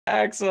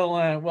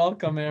Excellent.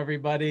 Welcome,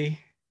 everybody.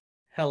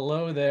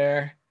 Hello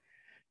there.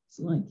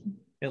 Excellent.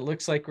 It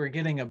looks like we're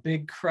getting a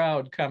big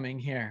crowd coming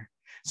here.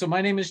 So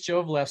my name is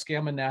Joe Vlefsky.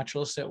 I'm a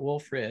naturalist at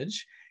Wolf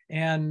Ridge.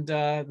 And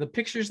the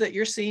pictures that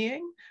you're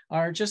seeing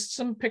are just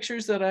some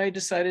pictures that I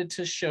decided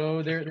to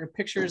show. They're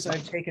pictures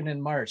I've taken in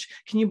March.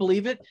 Can you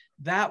believe it?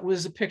 That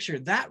was a picture.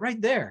 That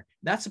right there,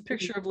 that's a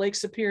picture of Lake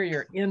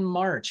Superior in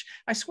March.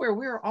 I swear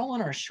we were all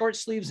in our short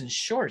sleeves and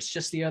shorts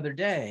just the other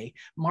day.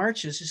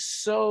 March is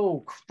just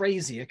so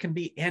crazy. It can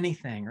be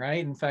anything,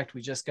 right? In fact,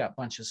 we just got a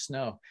bunch of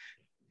snow.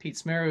 Pete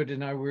Smerud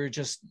and I were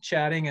just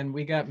chatting, and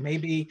we got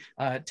maybe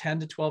 10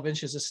 to 12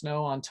 inches of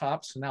snow on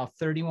top. So now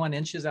 31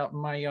 inches out in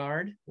my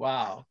yard.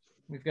 Wow.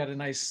 We've got a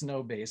nice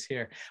snow base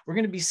here. We're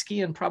going to be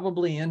skiing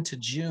probably into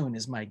June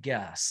is my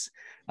guess.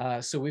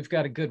 So we've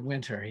got a good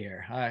winter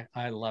here.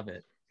 I love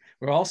it.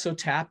 We're also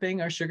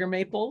tapping our sugar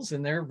maples,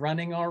 and they're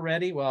running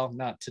already. Well,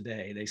 not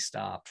today. They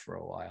stopped for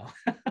a while.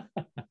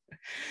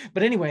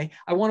 But anyway,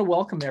 I want to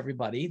welcome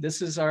everybody.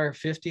 This is our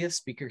 50th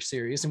speaker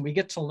series, and we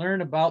get to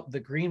learn about the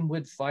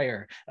Greenwood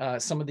Fire,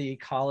 some of the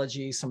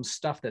ecology, some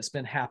stuff that's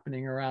been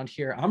happening around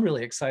here. I'm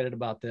really excited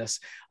about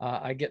this.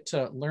 I get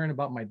to learn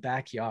about my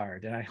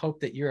backyard, and I hope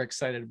that you're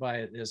excited by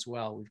it as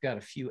well. We've got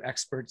a few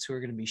experts who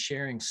are going to be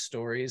sharing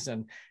stories,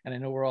 and I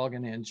know we're all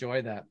going to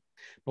enjoy that.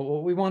 But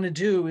what we want to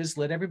do is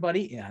let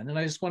everybody in. And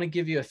I just want to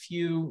give you a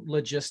few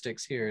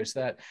logistics here is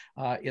that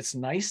it's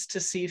nice to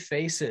see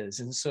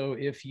faces. And so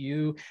if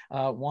you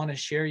want to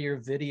share your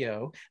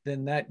video,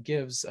 then that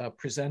gives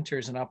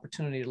presenters an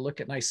opportunity to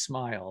look at nice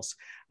smiles.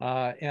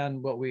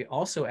 And what we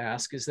also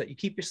ask is that you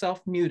keep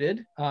yourself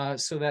muted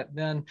so that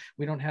then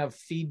we don't have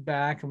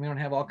feedback and we don't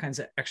have all kinds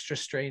of extra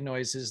stray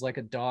noises like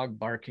a dog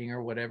barking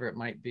or whatever it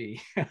might be.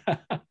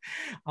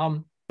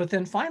 But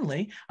then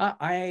finally,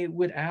 I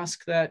would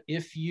ask that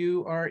if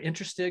you are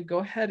interested, go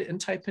ahead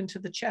and type into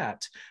the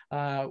chat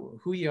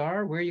who you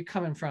are, where you're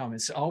coming from.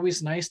 It's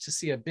always nice to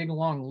see a big,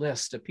 long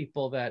list of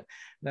people that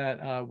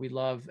we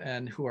love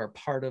and who are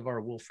part of our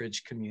Wolf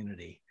Ridge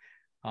community.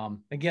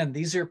 Again,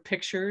 these are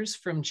pictures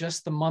from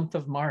just the month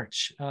of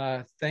March,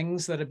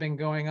 things that have been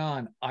going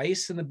on.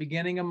 Ice in the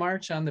beginning of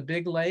March on the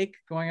big lake,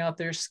 going out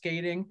there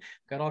skating,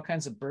 got all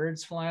kinds of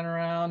birds flying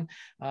around.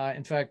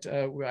 In fact,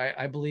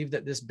 I believe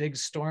that this big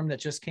storm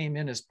that just came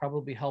in is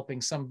probably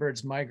helping some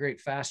birds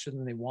migrate faster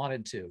than they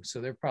wanted to.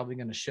 So they're probably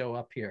going to show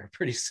up here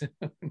pretty soon.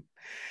 We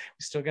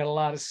still got a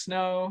lot of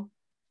snow.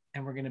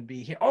 And we're going to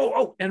be here.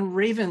 And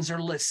ravens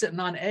are sitting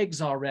on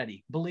eggs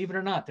already. Believe it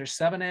or not, there's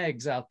 7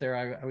 eggs out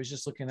there. I was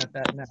just looking at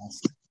that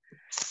nest.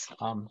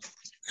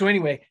 So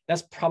anyway,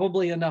 that's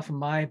probably enough of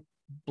my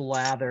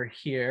blather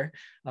here.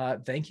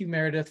 Thank you,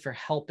 Meredith, for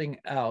helping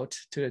out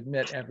to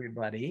admit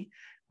everybody.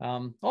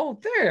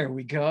 There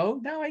we go.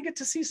 Now I get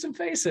to see some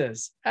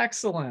faces.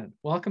 Excellent.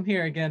 Welcome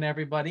here again,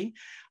 everybody.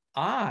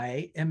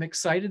 I am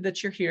excited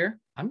that you're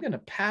here. I'm going to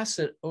pass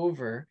it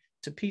over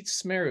to Pete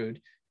Smerud,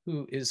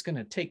 who is going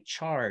to take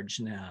charge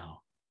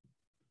now.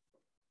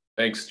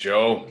 Thanks,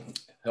 Joe.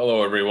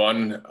 Hello,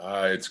 everyone.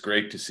 It's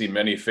great to see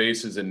many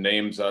faces and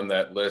names on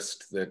that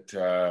list that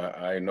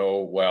I know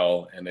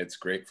well, and it's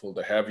grateful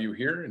to have you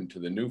here. And to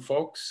the new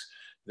folks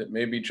that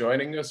may be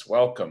joining us,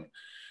 welcome.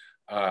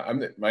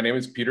 My name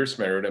is Peter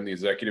Smerud. I'm the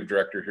Executive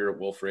Director here at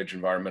Wolf Ridge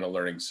Environmental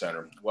Learning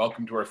Center.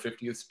 Welcome to our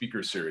 50th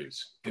speaker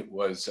series. It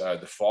was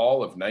the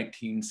fall of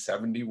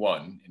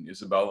 1971 in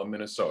Isabella,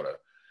 Minnesota,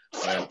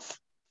 when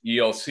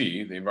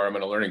ELC, the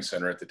Environmental Learning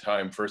Center at the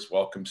time, first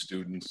welcomed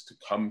students to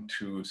come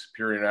to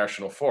Superior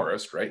National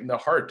Forest, right in the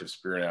heart of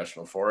Superior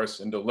National Forest,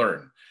 and to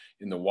learn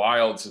in the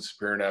wilds of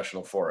Superior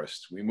National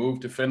Forest. We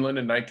moved to Finland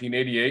in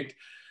 1988,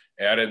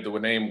 added the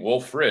name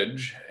Wolf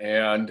Ridge,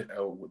 and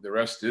the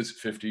rest is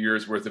 50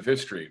 years worth of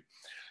history.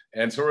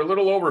 And so we're a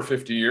little over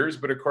 50 years,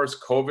 but of course,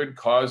 COVID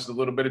caused a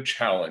little bit of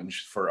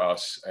challenge for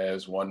us,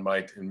 as one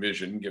might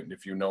envision, given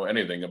if you know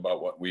anything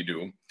about what we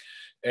do.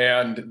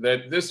 And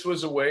that this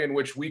was a way in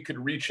which we could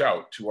reach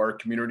out to our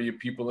community of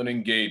people and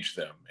engage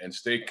them and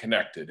stay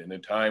connected in a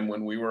time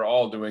when we were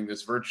all doing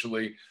this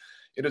virtually.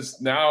 It is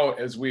now,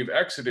 as we've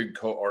exiting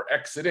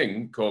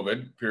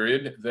COVID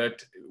period,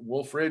 that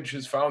Wolf Ridge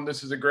has found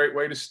this is a great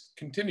way to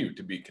continue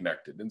to be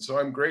connected. And so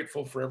I'm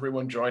grateful for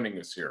everyone joining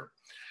us here.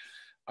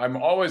 I'm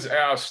always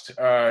asked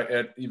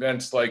at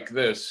events like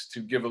this to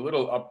give a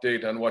little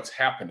update on what's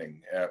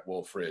happening at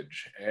Wolf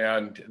Ridge,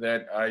 and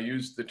that I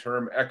use the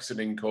term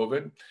exiting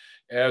COVID,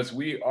 as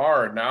we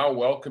are now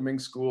welcoming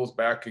schools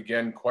back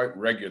again quite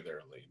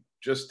regularly.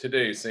 Just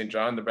today, St.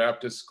 John the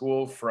Baptist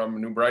School from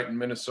New Brighton,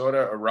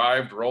 Minnesota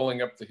arrived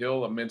rolling up the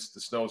hill amidst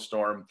the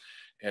snowstorm,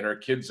 and our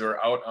kids are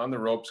out on the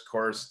ropes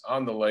course,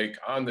 on the lake,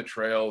 on the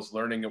trails,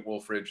 learning at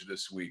Wolf Ridge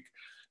this week.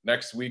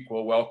 Next week,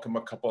 we'll welcome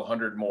a couple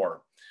hundred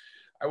more.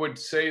 I would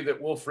say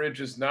that Wolf Ridge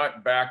is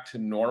not back to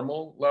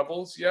normal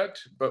levels yet,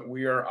 but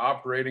we are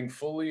operating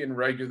fully and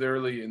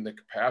regularly in the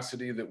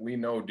capacity that we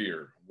know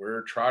dear.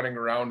 We're trotting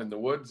around in the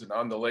woods and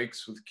on the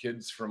lakes with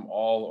kids from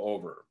all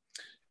over.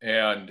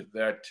 And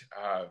that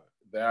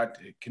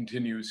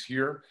continues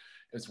here.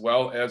 as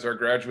well as our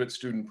graduate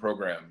student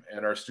program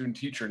and our student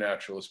teacher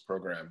naturalist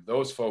program.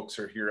 Those folks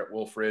are here at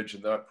Wolf Ridge,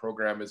 and that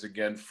program is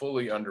again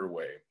fully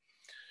underway.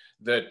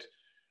 That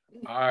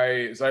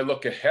as I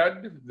look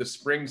ahead, the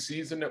spring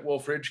season at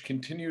Wolf Ridge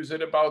continues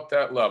at about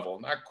that level,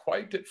 not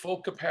quite at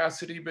full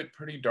capacity, but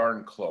pretty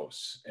darn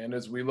close. And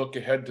as we look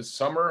ahead to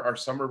summer, our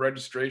summer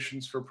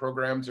registrations for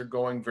programs are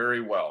going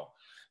very well.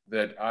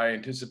 That I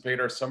anticipate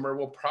our summer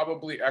will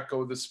probably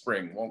echo the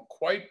spring. Won't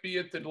quite be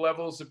at the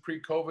levels of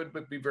pre-COVID,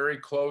 but be very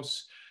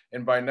close.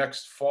 And by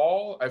next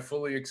fall, I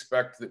fully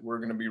expect that we're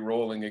going to be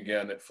rolling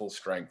again at full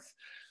strength.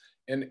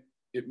 And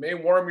it may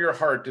warm your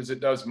heart as it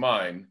does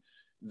mine,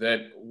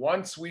 that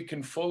once we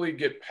can fully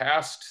get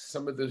past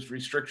some of those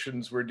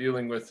restrictions we're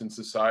dealing with in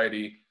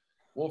society,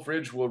 Wolf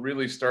Ridge will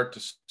really start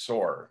to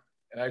soar.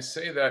 And I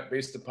say that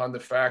based upon the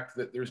fact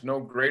that there's no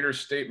greater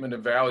statement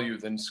of value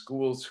than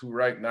schools who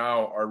right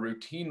now are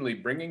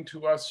routinely bringing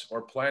to us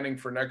or planning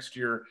for next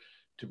year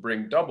to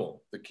bring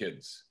double the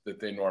kids that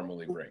they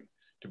normally bring,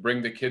 to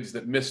bring the kids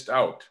that missed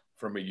out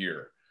from a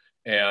year,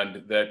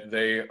 and that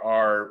they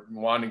are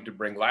wanting to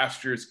bring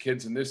last year's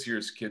kids and this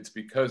year's kids,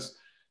 because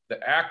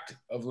the act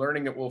of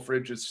learning at Wolf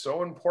Ridge is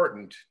so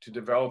important to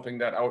developing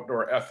that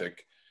outdoor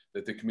ethic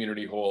that the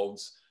community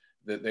holds,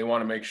 that they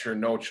want to make sure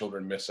no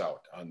children miss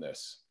out on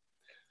this.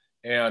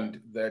 And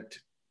that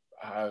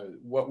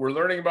what we're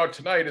learning about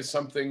tonight is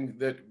something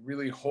that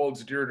really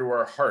holds dear to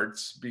our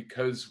hearts,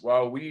 because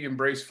while we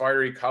embrace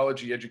fire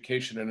ecology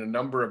education in a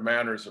number of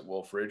manners at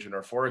Wolf Ridge, in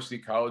our forest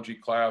ecology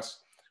class,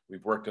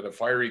 we've worked at a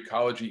fire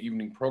ecology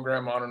evening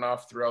program on and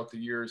off throughout the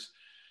years,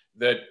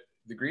 that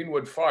the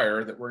Greenwood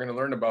Fire that we're going to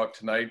learn about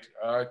tonight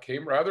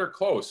came rather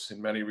close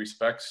in many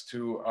respects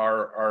to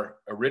our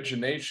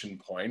origination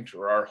point,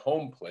 or our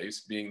home place,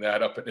 being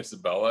that up in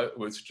Isabella. It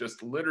was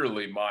just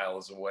literally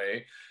miles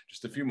away,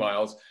 just a few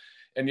miles.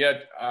 And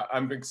yet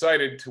I'm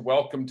excited to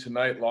welcome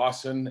tonight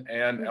Lawson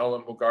and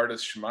Ellen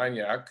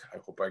Bogardus-Szymaniak. I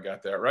hope I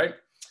got that right.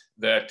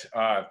 That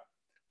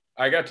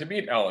I got to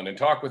meet Ellen and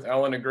talk with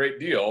Ellen a great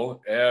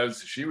deal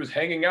as she was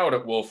hanging out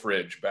at Wolf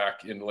Ridge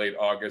back in late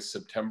August,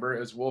 September,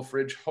 as Wolf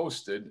Ridge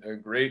hosted a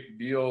great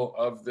deal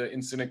of the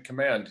incident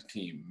command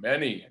team.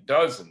 Many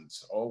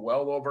dozens,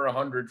 well over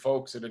 100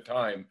 folks at a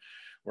time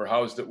were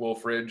housed at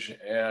Wolf Ridge,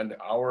 and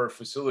our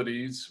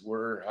facilities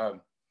were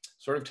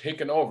sort of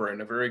taken over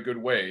in a very good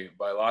way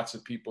by lots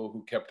of people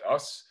who kept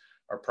us,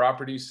 our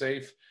property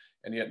safe,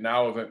 and yet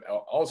now have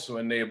also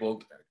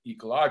enabled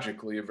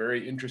ecologically a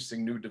very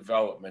interesting new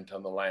development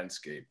on the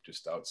landscape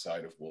just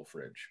outside of Wolf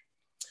Ridge.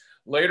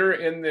 Later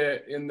in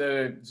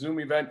the Zoom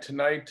event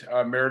tonight,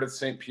 Meredith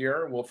St.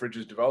 Pierre, Wolf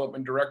Ridge's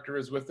development director,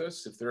 is with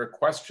us. If there are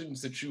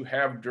questions that you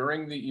have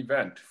during the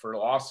event for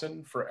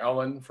Lawson, for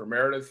Ellen, for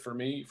Meredith, for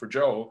me, for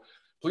Joe,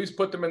 please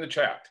put them in the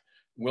chat.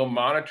 We'll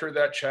monitor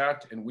that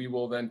chat, and we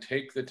will then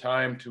take the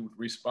time to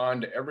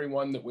respond to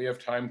everyone that we have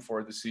time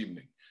for this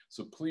evening.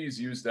 So please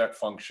use that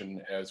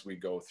function as we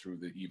go through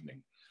the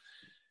evening.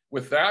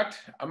 With that,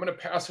 I'm going to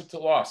pass it to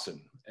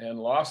Lawson. And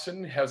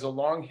Lawson has a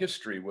long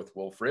history with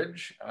Wolf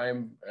Ridge.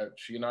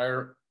 She and I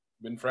have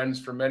been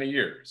friends for many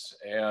years,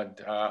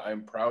 and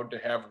I'm proud to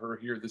have her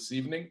here this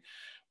evening,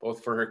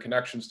 both for her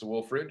connections to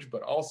Wolf Ridge,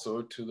 but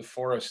also to the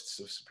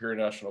forests of Superior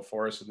National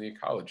Forest and the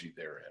ecology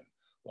therein.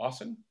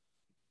 Lawson?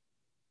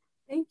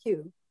 Thank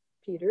you,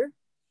 Peter.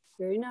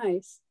 Very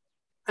nice.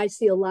 I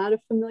see a lot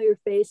of familiar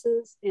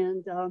faces,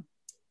 and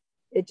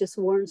it just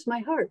warms my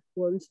heart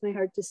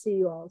to see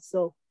you all.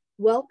 So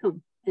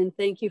welcome, and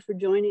thank you for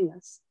joining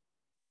us.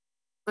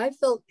 I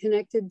felt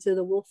connected to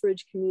the Wolf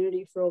Ridge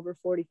community for over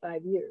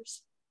 45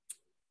 years.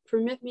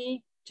 Permit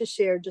me to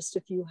share just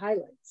a few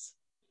highlights.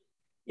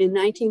 In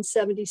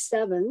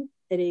 1977,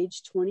 at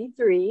age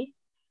 23,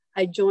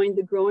 I joined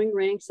the growing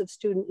ranks of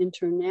student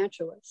intern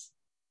naturalists.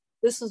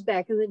 This was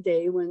back in the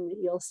day when the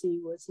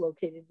ELC was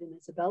located in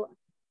Isabella.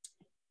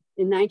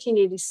 In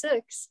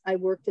 1986, I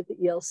worked at the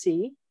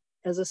ELC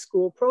as a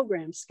school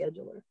program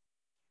scheduler.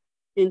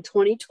 In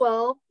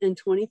 2012 and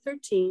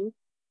 2013,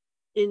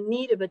 in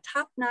need of a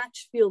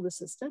top-notch field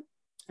assistant,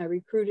 I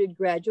recruited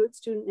graduate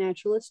student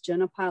naturalist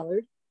Jenna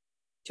Pollard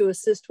to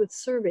assist with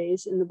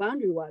surveys in the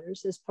boundary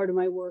waters as part of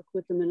my work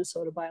with the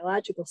Minnesota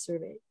Biological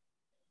Survey.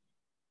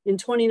 In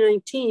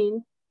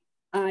 2019,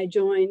 I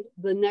joined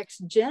the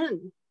Next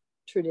Gen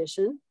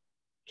tradition,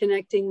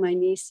 connecting my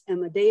niece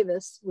Emma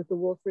Davis with the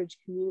Wolf Ridge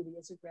community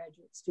as a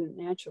graduate student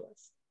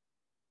naturalist.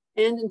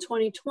 And in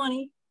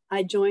 2020,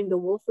 I joined the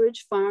Wolf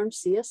Ridge Farm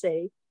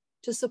CSA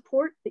to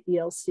support the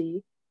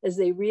ELC as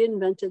they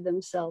reinvented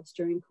themselves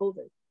during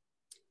COVID.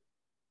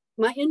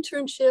 My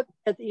internship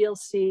at the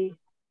ELC,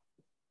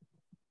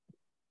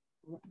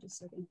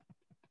 just a second.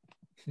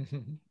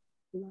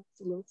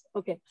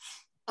 Okay.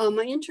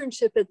 My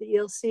internship at the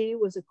ELC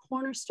was a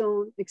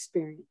cornerstone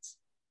experience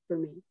for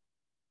me.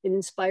 It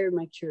inspired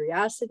my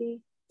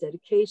curiosity,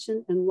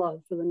 dedication, and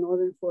love for the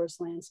northern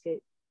forest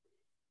landscape.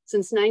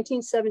 Since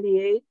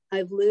 1978,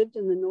 I've lived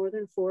in the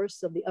northern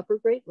forests of the Upper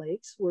Great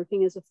Lakes,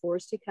 working as a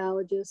forest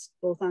ecologist,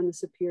 both on the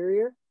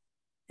Superior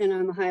and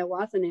on the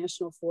Hiawatha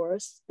National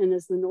Forest, and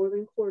as the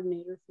northern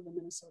coordinator for the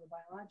Minnesota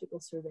Biological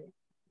Survey.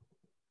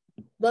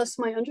 Thus,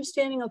 my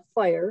understanding of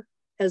fire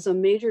as a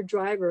major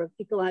driver of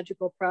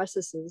ecological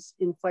processes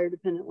in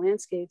fire-dependent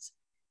landscapes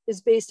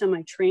is based on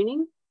my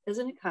training as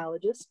an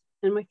ecologist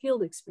and my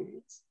field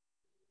experience.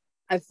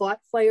 I've fought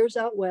fires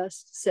out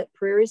west, set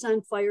prairies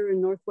on fire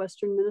in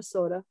northwestern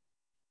Minnesota,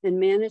 and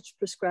managed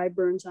prescribed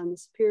burns on the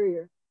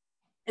Superior.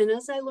 And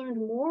as I learned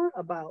more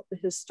about the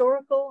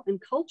historical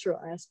and cultural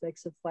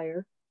aspects of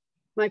fire,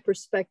 my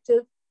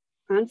perspective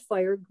on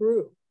fire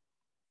grew.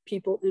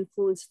 People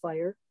influence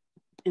fire,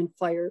 and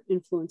fire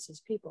influences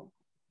people.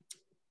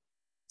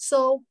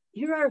 So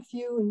here are a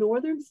few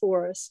northern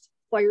forest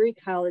fire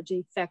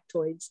ecology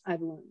factoids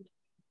I've learned.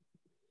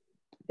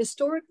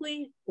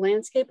 Historically,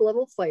 landscape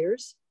level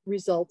fires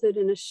resulted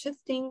in a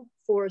shifting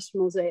forest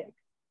mosaic,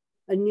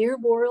 a near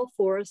boreal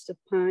forest of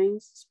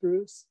pines,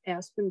 spruce,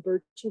 aspen,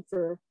 birch, and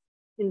fir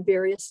in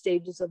various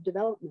stages of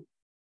development.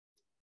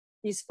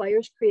 These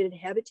fires created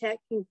habitat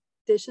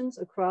conditions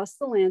across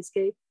the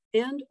landscape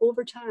and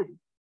over time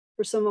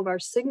for some of our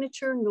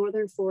signature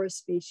northern forest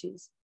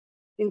species,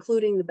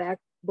 including the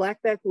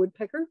blackback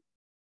woodpecker,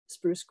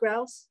 spruce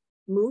grouse,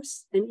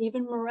 moose, and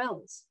even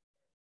morels,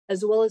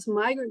 as well as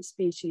migrant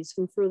species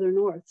from further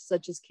north,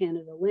 such as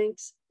Canada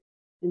lynx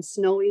and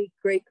snowy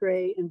great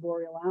gray and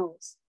boreal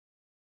owls.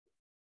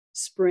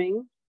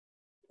 Spring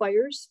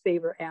fires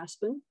favor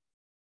aspen.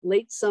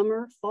 Late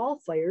summer, fall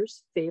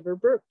fires favor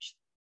birch.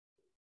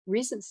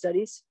 Recent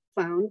studies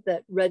found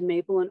that red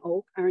maple and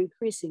oak are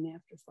increasing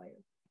after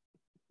fire.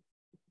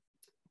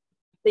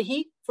 The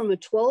heat from a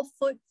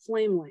 12-foot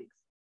flame length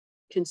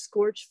can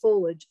scorch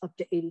foliage up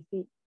to 80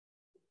 feet.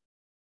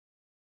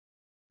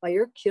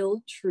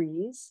 Fire-killed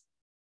trees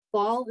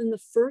fall in the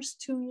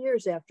first 2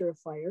 years after a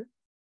fire,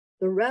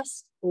 the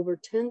rest over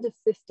 10 to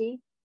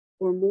 50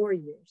 or more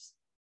years.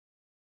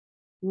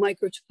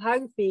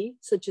 Microtopography,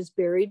 such as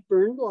buried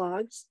burned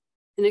logs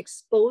and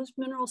exposed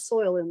mineral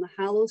soil in the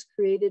hollows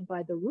created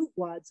by the root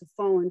wads of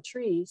fallen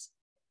trees,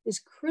 is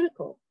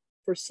critical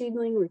for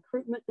seedling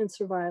recruitment and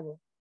survival.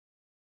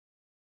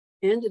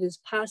 And it is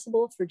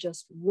possible for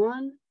just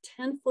one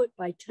 10-foot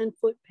by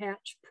 10-foot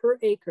patch per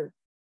acre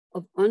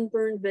of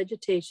unburned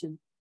vegetation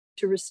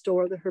to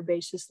restore the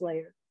herbaceous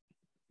layer.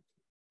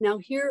 Now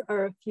here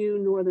are a few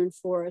northern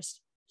forest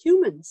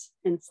humans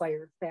and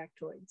fire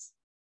factoids.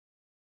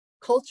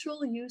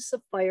 Cultural use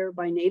of fire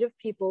by native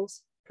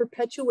peoples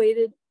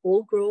perpetuated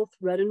old growth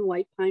red and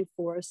white pine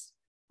forests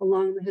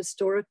along the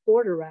historic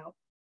border route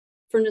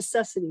for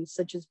necessities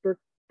such as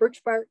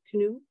birch bark,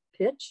 canoe,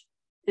 pitch,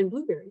 and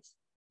blueberries.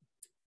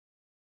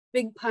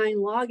 Big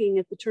pine logging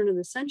at the turn of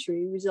the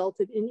century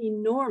resulted in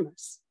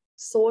enormous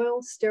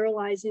soil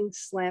sterilizing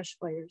slash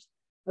fires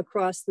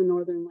across the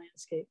northern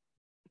landscape.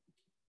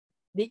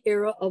 The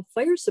era of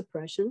fire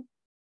suppression,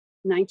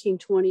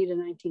 1920 to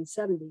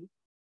 1970,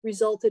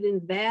 resulted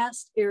in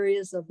vast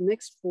areas of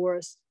mixed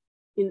forest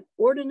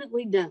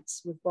inordinately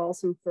dense with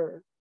balsam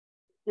fir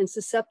and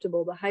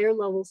susceptible to higher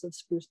levels of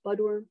spruce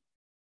budworm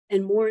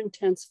and more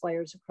intense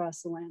fires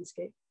across the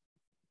landscape.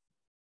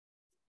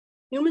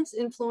 Humans'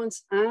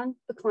 influence on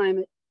the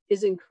climate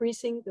is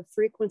increasing the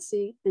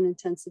frequency and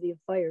intensity of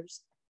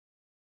fires.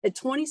 At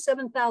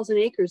 27,000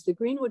 acres, the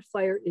Greenwood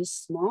Fire is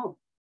small,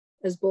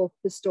 as both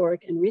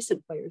historic and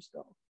recent fires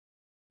go.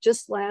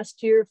 Just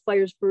last year,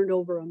 fires burned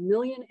over 1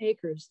 million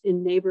acres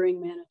in neighboring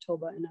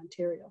Manitoba and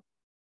Ontario.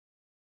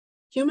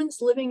 Humans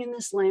living in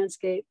this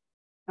landscape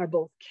are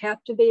both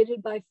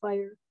captivated by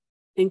fire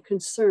and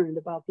concerned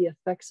about the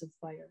effects of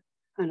fire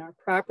on our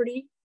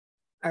property,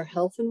 our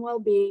health and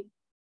well-being,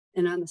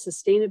 and on the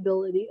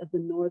sustainability of the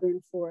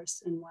northern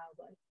forests and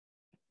wildlife.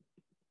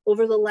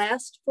 Over the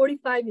last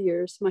 45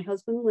 years, my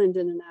husband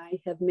Lyndon and I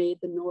have made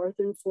the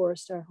northern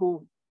forest our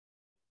home.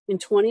 In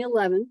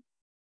 2011,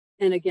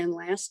 and again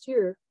last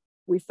year,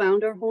 we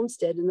found our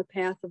homestead in the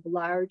path of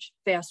large,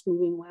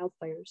 fast-moving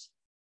wildfires.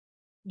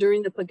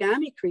 During the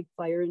Pagami Creek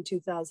fire in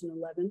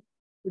 2011,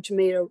 which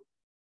made a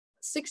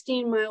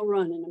 16-mile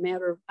run in a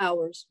matter of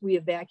hours, we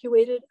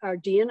evacuated our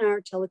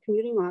DNR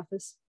telecommuting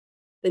office.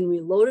 Then we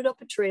loaded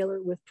up a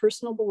trailer with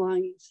personal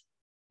belongings,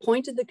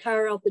 pointed the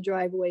car out the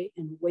driveway,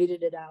 and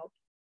waited it out.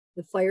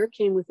 The fire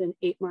came within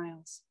 8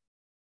 miles.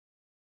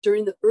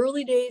 During the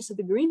early days of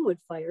the Greenwood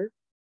Fire,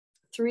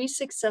 3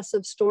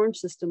 successive storm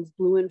systems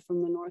blew in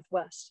from the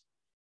northwest,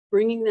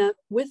 bringing them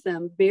with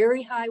them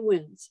very high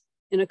winds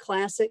in a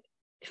classic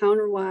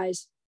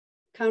counterclockwise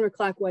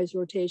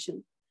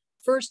rotation,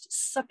 first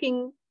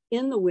sucking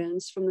in the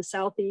winds from the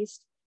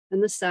southeast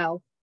and the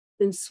south,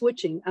 then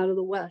switching out of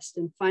the west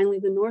and finally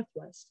the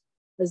northwest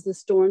as the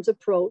storms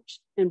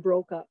approached and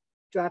broke up,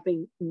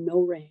 dropping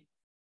no rain.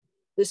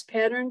 This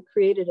pattern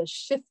created a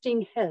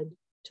shifting head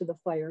to the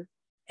fire,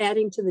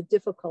 adding to the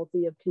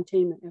difficulty of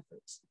containment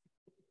efforts.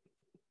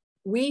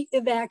 We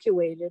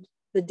evacuated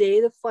the day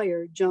the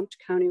fire jumped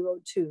County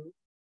Road 2,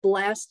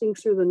 blasting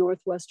through the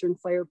northwestern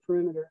fire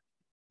perimeter.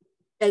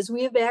 As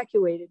we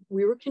evacuated,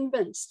 we were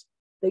convinced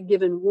that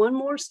given one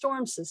more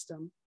storm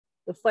system,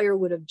 the fire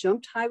would have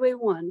jumped Highway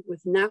 1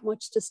 with not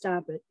much to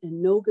stop it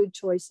and no good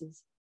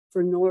choices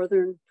for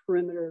northern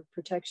perimeter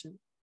protection.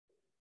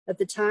 At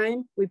the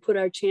time, we put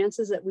our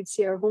chances that we'd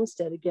see our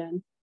homestead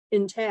again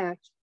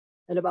intact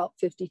at about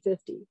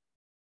 50-50.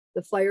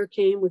 The fire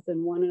came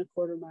within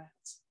 1.25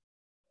 miles.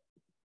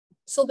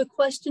 So the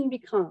question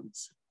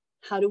becomes,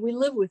 how do we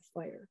live with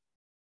fire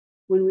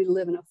when we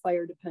live in a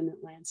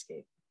fire-dependent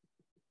landscape?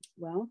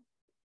 Well,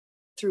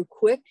 through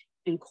quick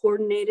and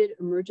coordinated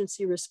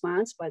emergency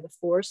response by the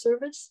Forest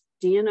Service,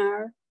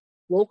 DNR,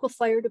 local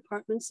fire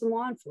departments, and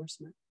law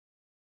enforcement,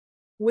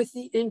 with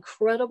the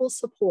incredible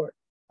support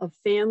of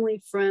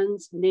family,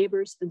 friends,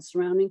 neighbors, and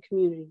surrounding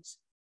communities.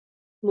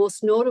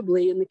 Most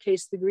notably, in the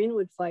case of the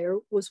Greenwood Fire,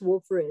 was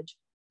Wolf Ridge,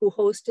 who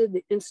hosted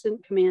the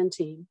incident command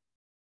team,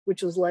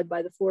 which was led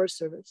by the Forest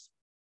Service.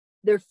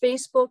 Their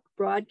Facebook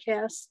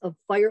broadcasts of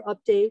fire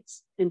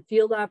updates and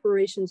field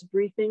operations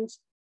briefings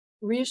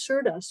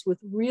reassured us with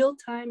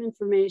real-time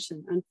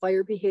information on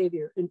fire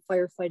behavior and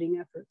firefighting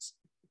efforts.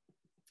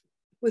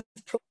 With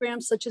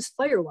programs such as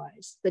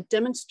Firewise that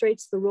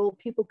demonstrates the role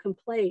people can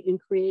play in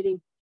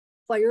creating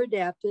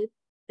fire-adapted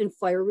and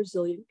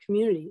fire-resilient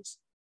communities,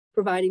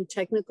 providing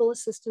technical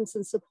assistance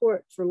and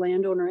support for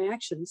landowner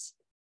actions,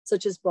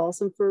 such as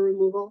balsam fir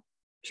removal,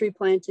 tree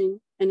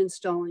planting, and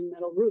installing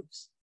metal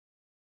roofs.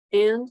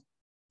 And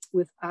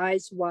with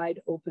eyes wide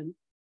open,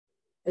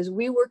 as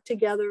we work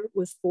together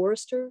with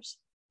foresters,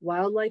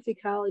 wildlife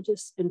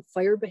ecologists, and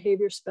fire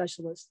behavior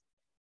specialists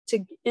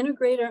to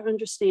integrate our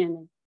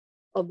understanding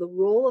of the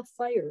role of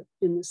fire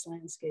in this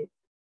landscape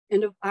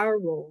and of our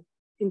role,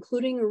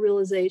 including a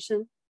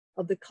realization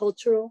of the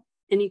cultural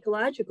and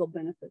ecological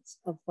benefits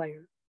of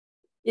fire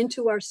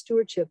into our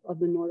stewardship of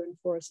the northern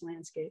forest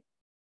landscape.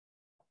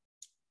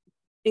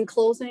 In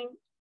closing,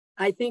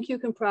 I think you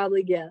can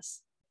probably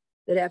guess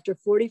that after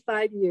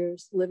 45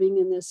 years living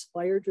in this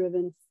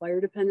fire-driven,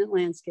 fire-dependent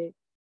landscape,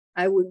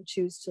 I wouldn't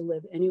choose to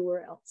live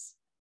anywhere else.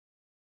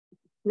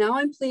 Now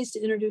I'm pleased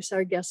to introduce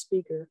our guest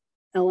speaker,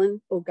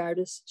 Ellen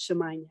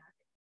Bogardus-Szymaniak,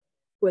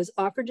 who has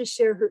offered to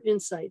share her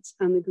insights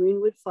on the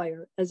Greenwood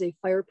Fire as a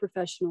fire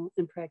professional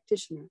and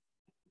practitioner.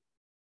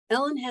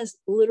 Ellen has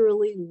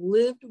literally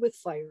lived with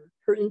fire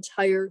her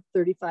entire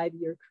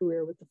 35-year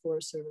career with the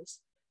Forest Service,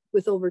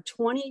 with over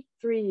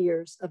 23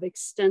 years of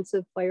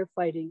extensive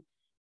firefighting,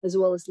 as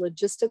well as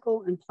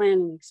logistical and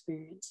planning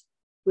experience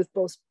with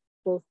both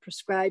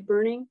prescribed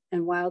burning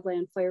and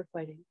wildland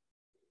firefighting.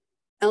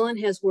 Ellen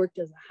has worked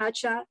as a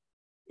hotshot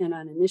and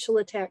on initial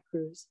attack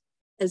crews,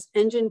 as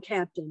engine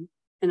captain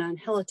and on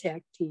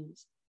heli-attack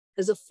teams,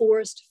 as a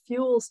forest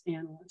fuels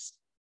analyst,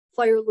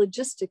 fire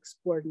logistics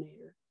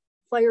coordinator,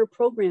 fire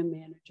program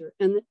manager,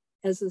 and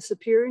as the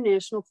Superior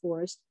National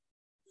Forest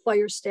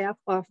fire staff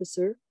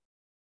officer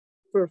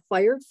for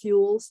fire,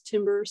 fuels,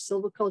 timber,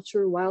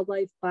 silviculture,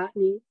 wildlife,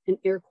 botany, and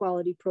air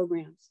quality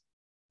programs.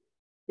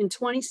 In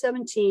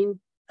 2017,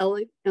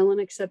 Ellen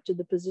accepted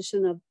the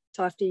position of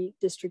Tofte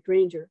District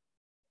Ranger.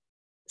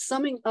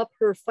 Summing up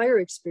her fire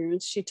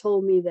experience, she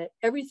told me that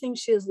everything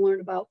she has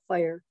learned about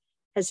fire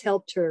has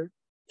helped her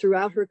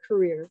throughout her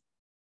career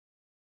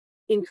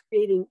in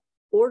creating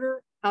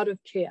order out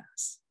of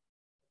chaos,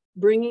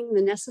 bringing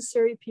the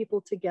necessary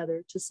people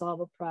together to solve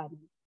a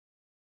problem.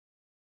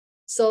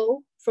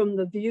 So from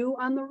the view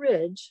on the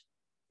ridge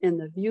and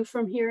the view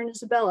from here in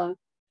Isabella,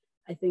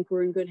 I think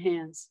we're in good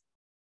hands.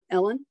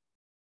 Ellen?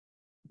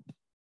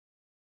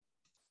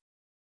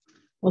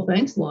 Well,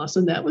 thanks,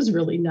 Lawson. That was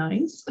really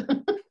nice.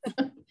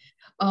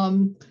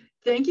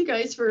 Thank you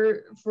guys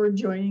for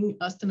joining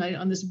us tonight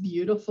on this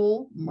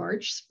beautiful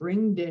March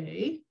spring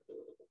day.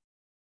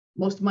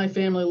 Most of my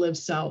family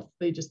lives south.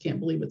 They just can't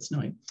believe it's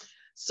snowing.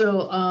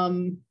 So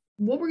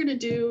what we're gonna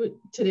do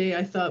today,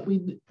 I thought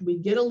we'd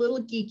get a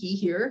little geeky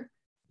here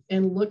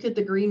and look at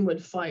the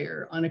Greenwood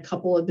Fire on a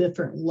couple of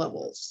different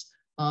levels.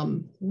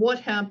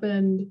 What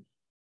happened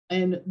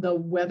and the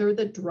weather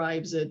that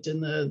drives it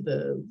and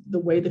the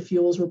way the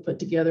fuels were put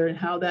together and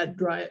how that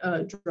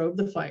drove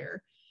the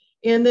fire.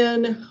 And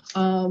then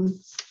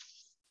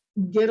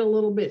get a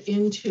little bit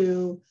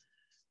into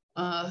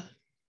a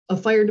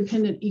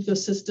fire-dependent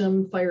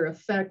ecosystem, fire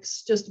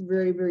effects, just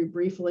very, very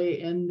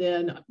briefly. And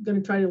then I'm going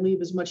to try to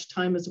leave as much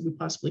time as we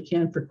possibly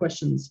can for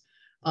questions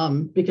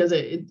because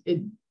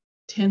it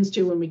tends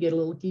to, when we get a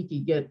little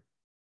geeky,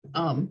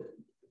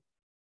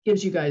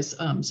 gives you guys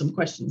some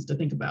questions to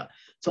think about.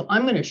 So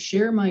I'm going to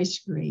share my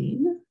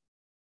screen.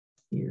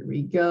 Here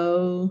we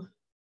go.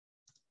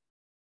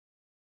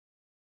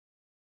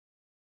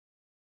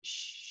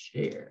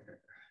 Share.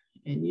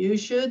 And you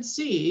should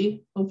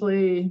see,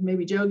 hopefully,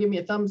 maybe Joe, give me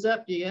a thumbs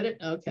up. Do you get it?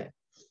 Okay.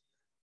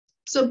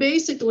 So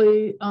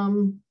basically,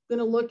 I'm going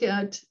to look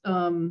at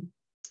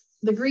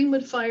the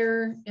Greenwood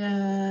Fire.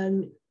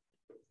 And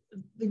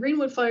the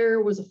Greenwood Fire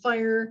was a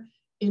fire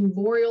in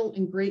boreal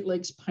and Great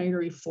Lakes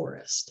pinery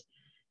forest.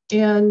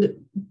 And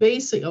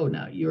basically, oh,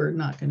 no, you're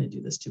not going to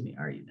do this to me,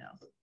 are you now?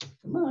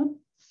 Come on.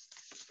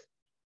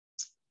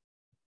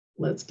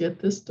 Let's get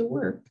this to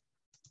work.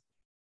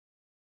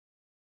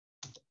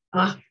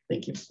 Ah,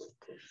 thank you.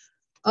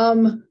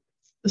 The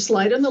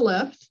slide on the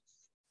left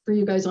for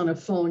you guys on a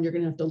phone, you're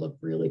going to have to look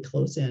really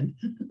close in,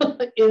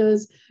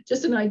 is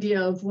just an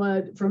idea of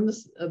what, from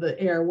the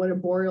air, what a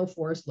boreal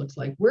forest looks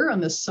like. We're on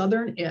the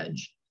southern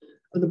edge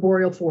of the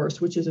boreal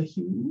forest, which is a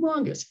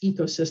humongous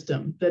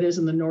ecosystem that is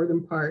in the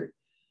northern part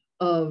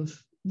of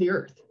the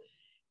Earth.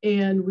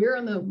 And we're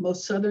on the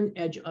most southern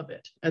edge of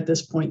it at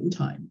this point in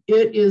time.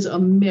 It is a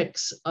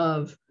mix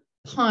of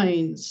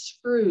pine,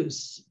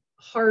 spruce,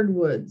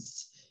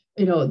 hardwoods,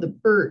 you know, the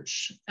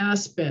birch,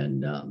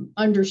 aspen,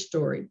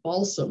 understory,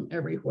 balsam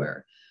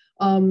everywhere.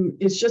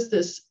 It's just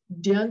this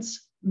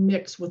dense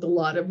mix with a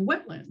lot of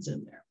wetlands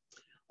in there.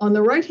 On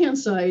the right-hand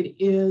side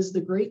is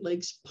the Great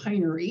Lakes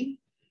pinery.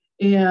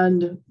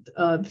 And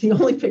the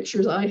only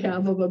pictures I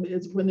have of them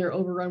is when they're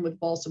overrun with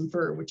balsam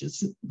fir, which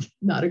is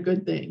not a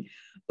good thing.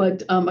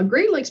 But a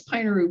Great Lakes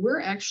pinery, we're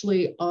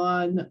actually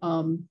on,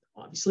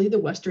 obviously, the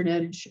western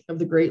edge of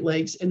the Great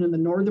Lakes and in the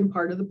northern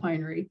part of the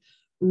pinery.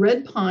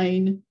 Red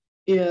pine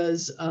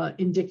is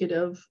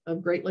indicative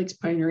of Great Lakes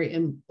pinery,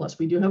 and plus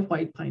we do have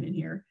white pine in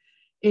here.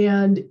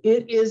 And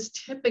it is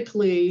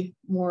typically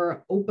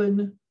more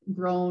open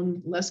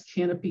grown, less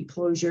canopy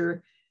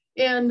closure,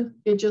 and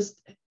it just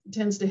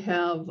tends to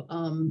have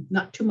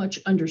not too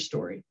much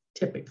understory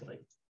typically.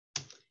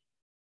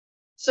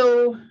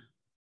 So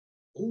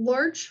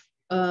large,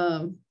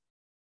 anyways,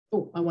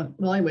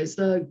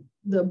 the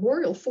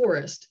boreal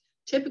forest,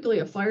 typically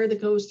a fire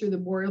that goes through the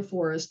boreal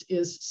forest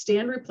is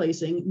stand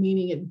replacing,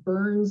 meaning it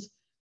burns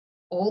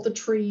all the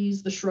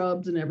trees, the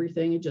shrubs and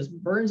everything. It just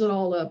burns it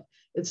all up.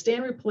 It's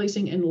stand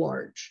replacing and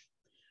large.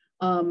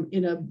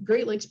 In a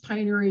Great Lakes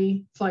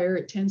pinery fire,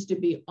 it tends to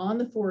be on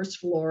the forest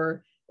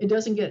floor. It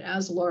doesn't get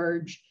as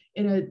large,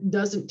 and it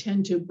doesn't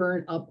tend to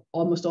burn up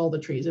almost all the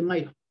trees. It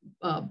might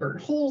burn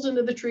holes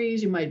into the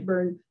trees. You might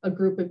burn a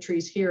group of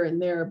trees here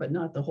and there, but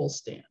not the whole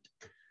stand.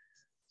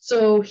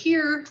 So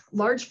here,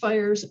 large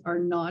fires are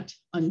not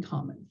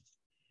uncommon.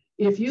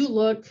 If you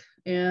look,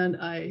 and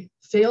I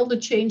failed to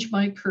change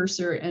my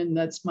cursor, and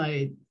that's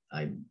I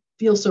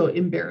feel so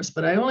embarrassed,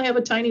 but I only have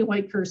a tiny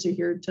white cursor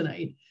here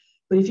tonight.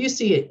 But if you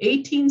see it,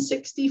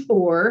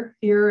 1864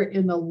 here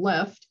in the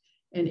left,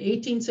 and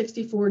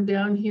 1864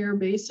 down here,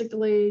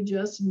 basically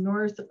just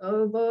north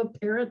of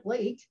Parent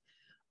Lake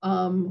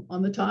on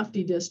the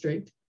Tofte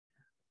district,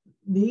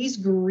 these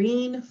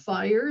green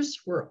fires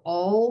were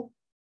all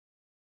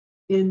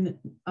in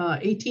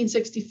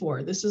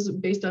 1864. This is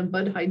based on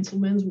Bud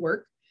Heinzelman's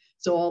work.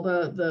 So all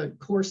the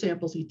core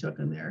samples he took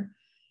in there.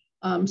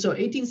 So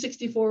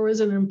 1864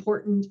 was an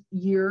important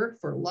year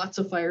for lots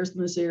of fires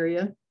in this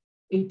area.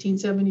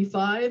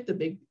 1875, the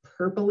big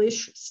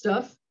purplish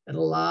stuff, had a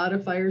lot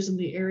of fires in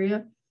the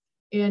area,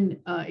 and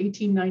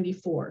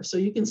 1894. So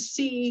you can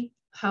see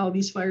how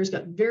these fires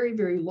got very,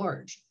 very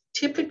large.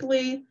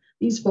 Typically,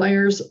 these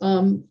fires,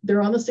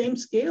 they're on the same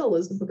scale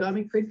as the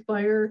Bogami Creek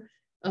fire.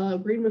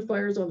 Greenwood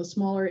Fire is on the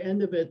smaller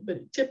end of it,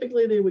 but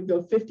typically they would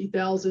go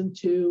 50,000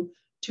 to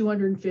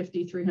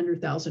 250,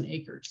 300,000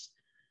 acres.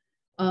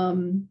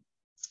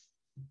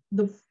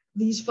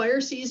 These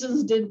fire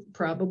seasons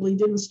probably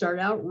didn't start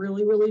out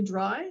really, really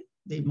dry.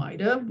 They might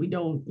have. We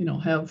don't,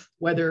 have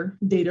weather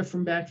data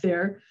from back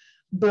there.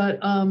 But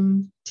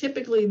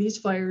typically these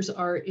fires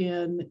are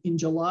in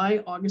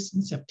July, August,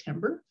 and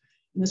September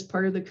in this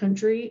part of the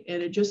country,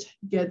 and it just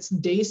gets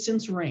days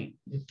since rain.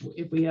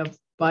 If we have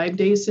 5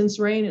 days since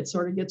rain, it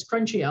sort of gets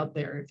crunchy out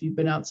there. If you've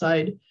been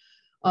outside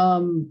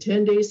 10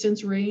 days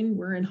since rain,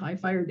 we're in high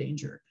fire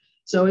danger.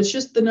 So it's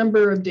just the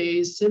number of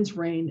days since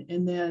rain,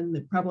 and then they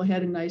probably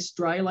had a nice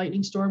dry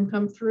lightning storm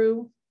come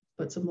through,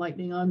 put some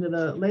lightning onto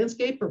the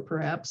landscape, or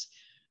perhaps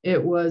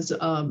it was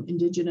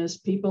indigenous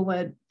people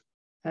that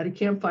had a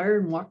campfire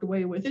and walked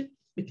away with it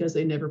because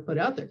they never put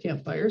out their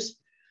campfires.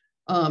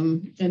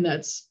 And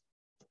that's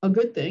a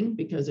good thing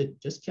because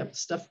it just kept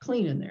stuff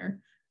clean in there.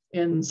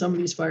 And some of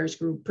these fires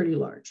grew pretty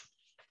large.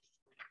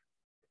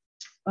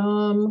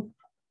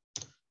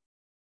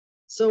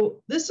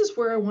 So this is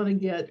where I want to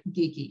get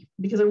geeky,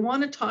 because I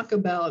want to talk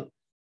about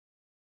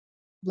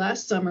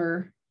last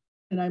summer,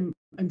 and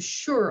I'm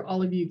sure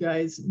all of you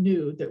guys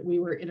knew that we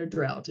were in a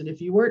drought. And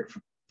if you weren't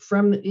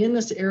in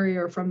this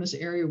area or from this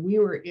area, we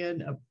were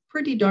in a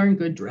pretty darn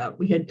good drought.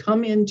 We had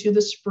come into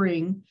the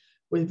spring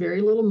with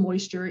very little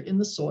moisture in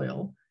the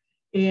soil.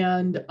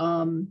 And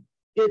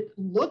it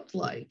looked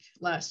like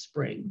last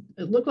spring,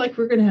 it looked like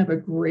we're going to have a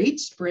great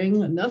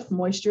spring, enough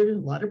moisture, a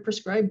lot of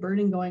prescribed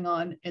burning going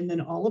on. And then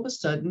all of a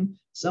sudden,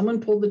 someone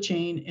pulled the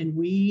chain and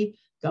we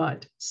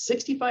got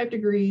 65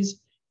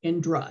 degrees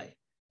and dry.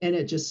 And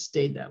it just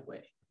stayed that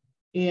way.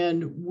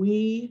 And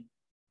we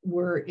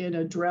were in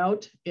a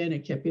drought, and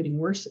it kept getting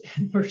worse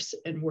and worse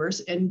and worse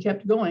and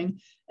kept going.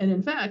 And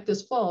in fact,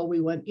 this fall, we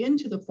went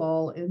into the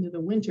fall, into the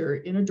winter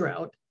in a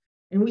drought,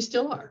 and we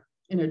still are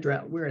in a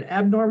drought. We're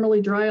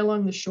abnormally dry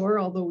along the shore,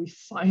 although we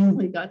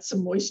finally got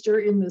some moisture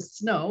in the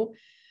snow,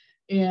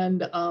 and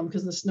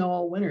because the snow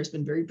all winter has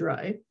been very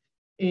dry,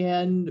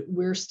 and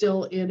we're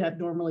still in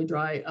abnormally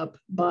dry up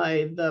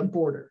by the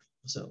border.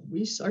 So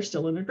we are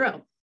still in a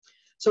drought.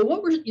 So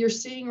what you're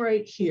seeing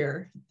right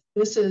here,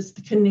 this is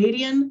the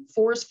Canadian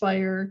forest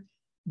fire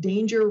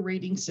danger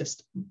rating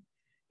system.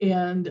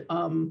 And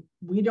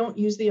we don't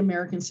use the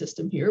American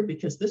system here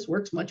because this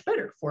works much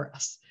better for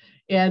us.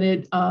 And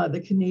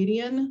the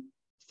Canadian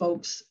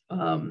folks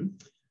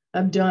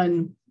have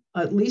done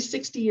at least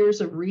 60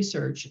 years of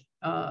research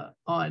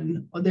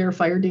on their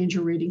fire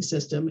danger rating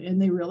system,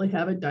 and they really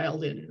have it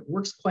dialed in, and it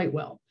works quite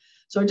well.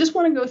 So I just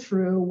want to go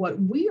through what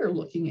we are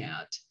looking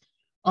at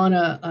on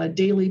a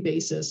daily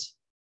basis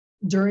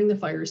during the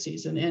fire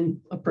season and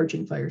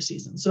approaching fire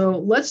season. So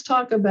let's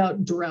talk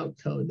about drought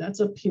code. That's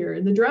up here.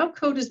 And the drought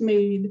code is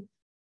made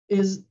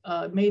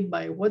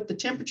by what the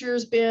temperature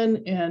has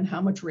been and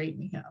how much rain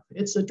we have.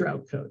 It's a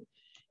drought code.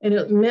 And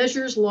it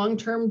measures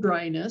long-term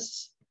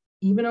dryness,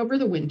 even over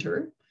the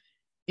winter.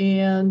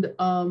 And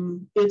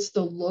it's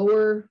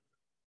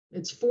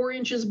 4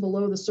 inches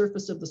below the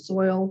surface of the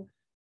soil,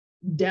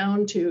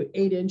 down to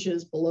 8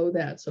 inches below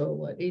that.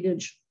 So an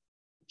 8-inch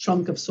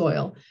chunk of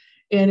soil.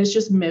 And it's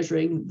just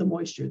measuring the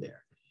moisture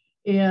there.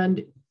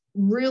 And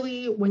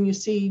really, when you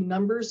see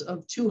numbers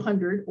of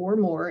 200 or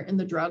more in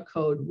the drought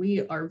code,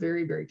 we are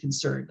very, very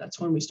concerned. That's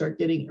when we start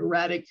getting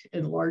erratic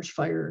and large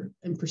fire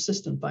and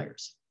persistent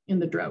fires in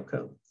the drought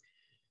code.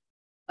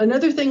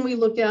 Another thing we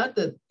look at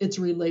that it's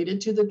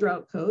related to the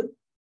drought code,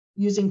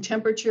 using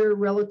temperature,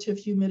 relative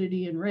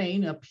humidity, and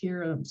rain up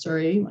here, I'm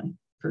sorry, my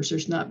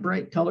cursor's not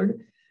bright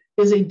colored,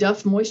 is a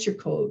Duff moisture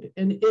code.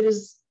 And it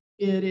is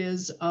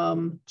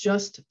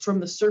just from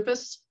the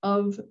surface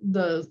of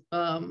the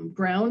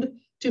ground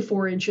to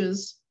 4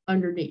 inches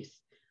underneath.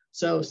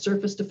 So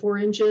surface to 4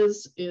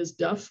 inches is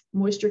Duff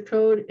moisture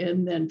code,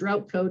 and then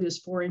drought code is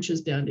 4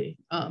 inches down to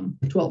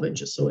 12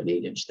 inches, so an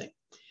 8-inch thing.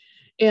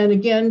 And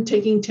again,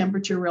 taking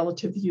temperature,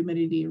 relative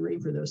humidity, and rain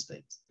for those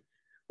things.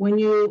 When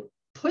you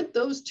put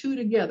those two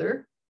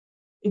together,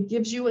 it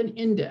gives you an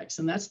index.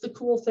 And that's the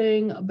cool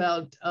thing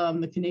about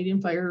the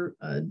Canadian Fire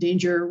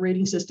Danger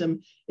Rating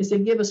System, is they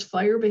give us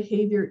fire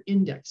behavior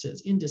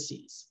indices.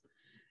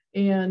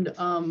 And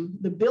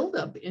the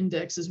buildup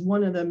index is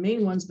one of the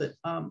main ones that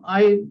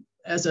I'm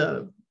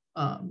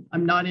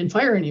not in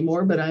fire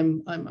anymore, but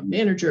I'm a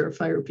manager of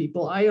fire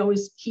people, I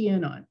always key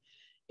in on.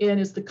 And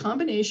it's the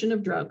combination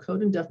of drought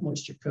code and Duff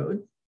moisture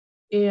code.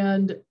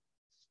 And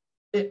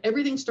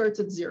everything starts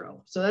at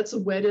 0. So that's the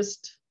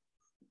wettest.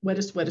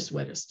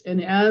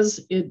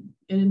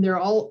 And they're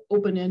all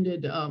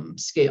open-ended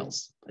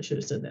scales. I should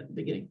have said that at the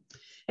beginning.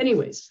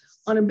 Anyways,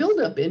 on a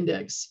buildup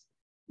index,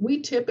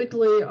 we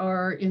typically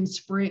are in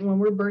spring, when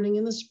we're burning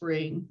in the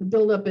spring, the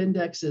buildup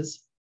index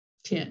is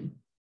 10,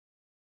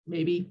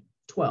 maybe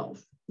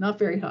 12, not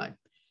very high.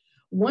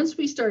 Once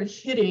we start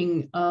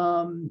hitting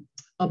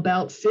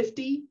about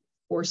 50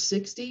 or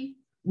 60,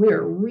 we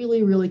are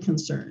really, really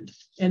concerned.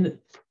 And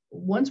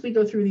once we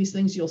go through these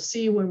things, you'll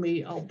see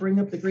I'll bring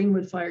up the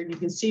Greenwood Fire, and you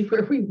can see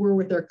where we were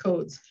with our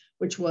codes,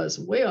 which was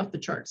way off the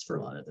charts for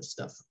a lot of this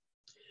stuff.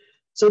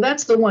 So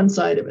that's the one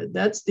side of it.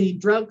 That's the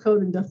drought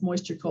code and Duff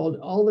moisture code,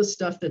 all the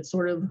stuff that's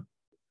sort of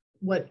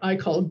what I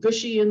call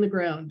gushy in the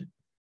ground,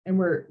 and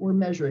we're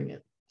measuring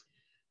it.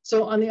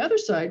 So on the other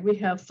side, we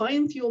have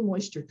fine fuel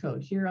moisture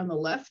code here on the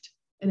left,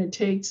 and it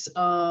takes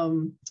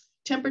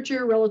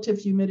temperature, relative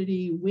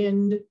humidity,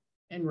 wind,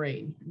 and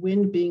rain,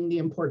 wind being the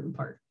important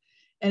part.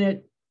 And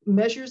it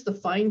measures the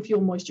fine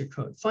fuel moisture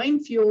code. Fine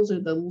fuels are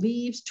the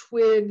leaves,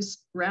 twigs,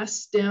 grass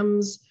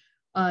stems,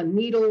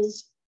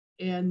 needles,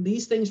 and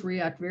these things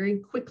react very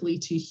quickly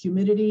to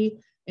humidity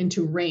and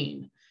to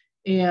rain.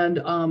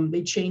 And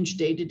they change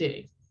day to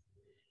day.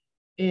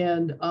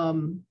 And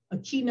a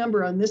key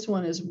number on this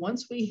one is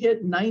once we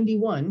hit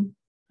 91,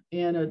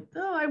 and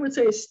I would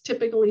say it's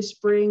typically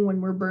spring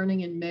when we're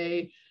burning in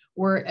May,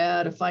 we're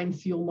at a fine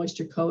fuel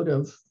moisture code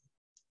of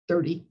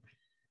 30.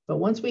 But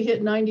once we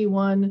hit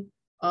 91,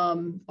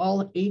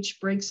 all H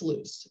breaks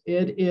loose.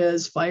 It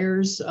is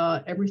fires,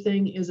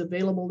 everything is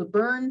available to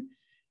burn.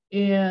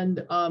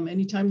 And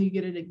anytime you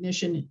get an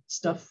ignition,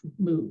 stuff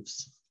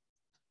moves.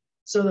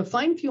 So the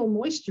fine fuel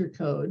moisture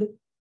code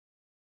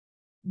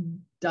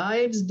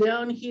dives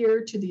down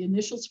here to the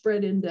initial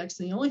spread index.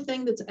 The only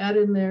thing that's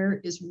added in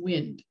there is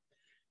wind.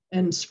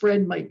 And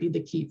spread might be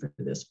the key for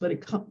this, but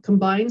it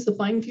combines the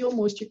fine fuel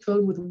moisture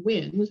code with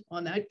wind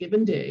on that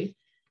given day.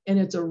 And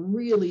it's a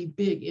really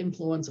big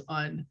influence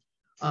on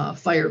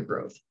fire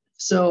growth.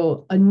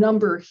 So a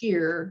number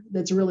here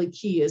that's really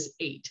key is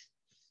 8.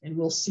 And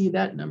we'll see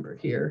that number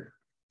here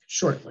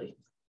shortly.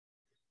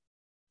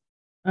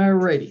 All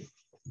righty.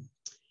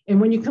 And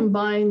when you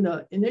combine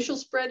the initial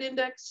spread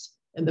index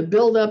and the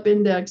buildup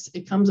index,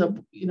 it comes up,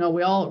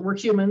 we're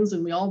humans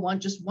and we all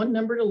want just one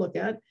number to look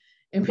at.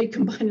 And we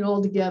combine it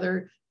all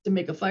together to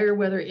make a fire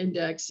weather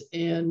index.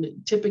 And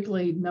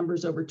typically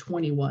numbers over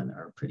 21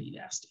 are pretty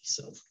nasty.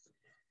 So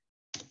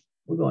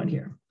we'll go in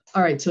here.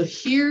 All right, so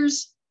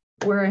here's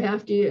where I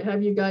have to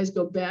have you guys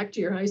go back to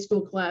your high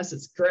school class.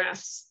 It's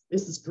graphs.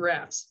 This is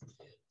graphs.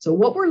 So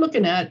what we're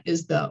looking at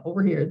is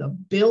over here, the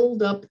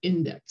build-up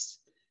index.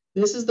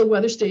 This is the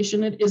weather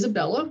station at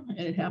Isabella, and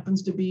it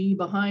happens to be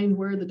behind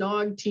where the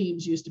dog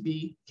teams used to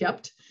be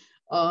kept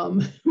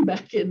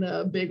back in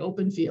the big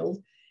open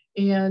field.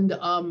 And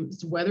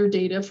it's weather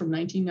data from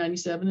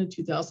 1997 to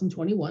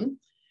 2021.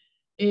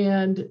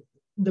 And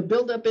the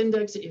buildup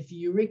index, if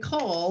you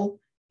recall,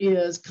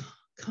 is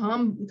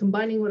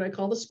combining what I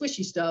call the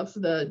squishy stuff,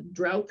 the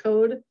drought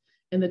code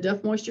and the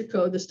depth moisture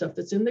code, the stuff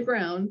that's in the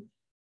ground,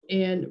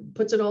 and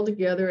puts it all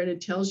together, and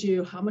it tells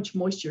you how much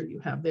moisture you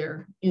have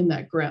there in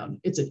that ground.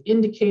 It's an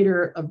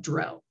indicator of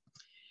drought.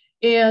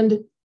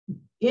 And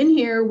in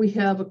here, we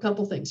have a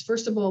couple things.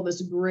 First of all,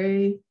 this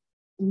gray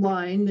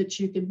line that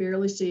you can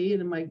barely see,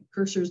 and my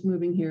cursor is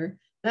moving here,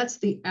 that's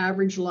the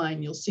average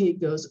line. You'll see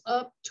it goes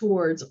up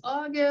towards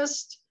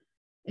August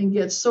and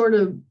gets sort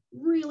of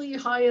really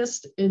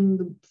highest in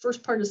the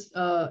first part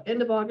of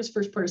end of August,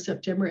 first part of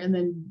September, and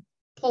then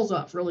pulls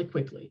off really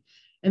quickly.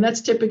 And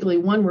that's typically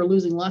when we're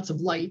losing lots of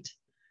light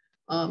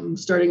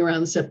starting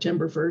around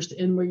September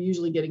 1st, and we're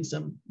usually getting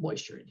some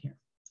moisture in here.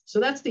 So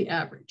that's the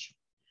average.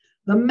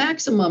 The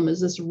maximum is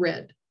this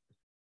red.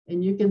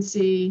 And you can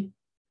see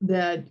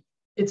that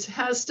it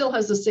still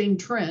has the same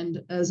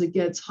trend as it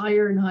gets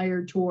higher and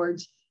higher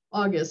towards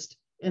August,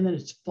 and then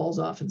it falls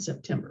off in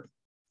September.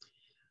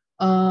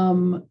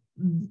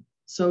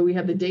 So we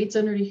have the dates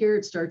under here.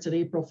 It starts at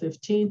April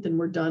 15th, and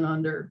we're done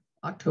under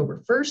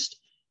October 1st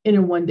in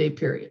a one-day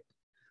period.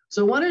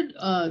 So I wanted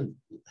to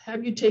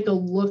have you take a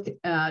look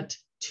at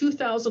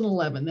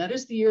 2011. That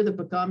is the year the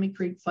Bogardus-Szymaniak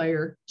Creek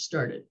Fire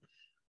started.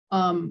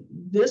 And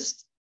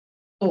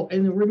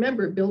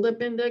remember,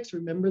 buildup index,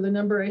 remember the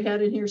number I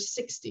had in here,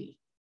 60.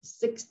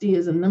 60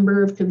 is a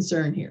number of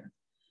concern here.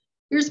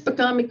 Here's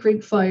Bogardus-Szymaniak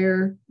Creek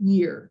Fire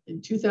year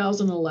in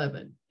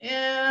 2011.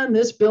 And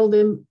this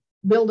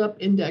buildup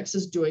index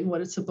is doing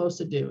what it's supposed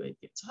to do. It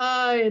gets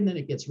high, and then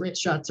it gets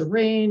shots of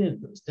rain, and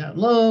it goes down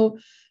low,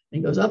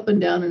 and goes up and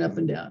down and up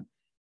and down.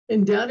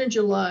 And down in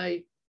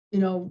July,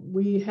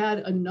 we had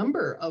a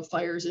number of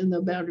fires in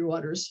the Boundary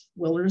Waters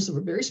wilderness that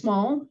were very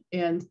small,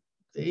 and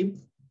they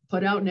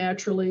put out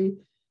naturally.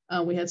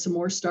 We had some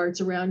more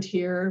starts around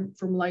here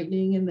from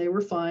lightning, and they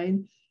were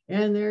fine.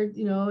 And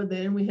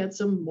then we had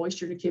some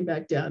moisture that came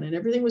back down, and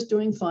everything was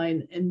doing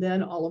fine. And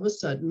then all of a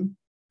sudden,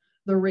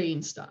 the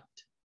rain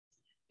stopped.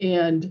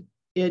 And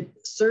it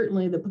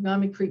certainly, the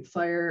Bogardus-Szymaniak Creek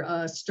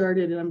Fire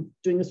started, and I'm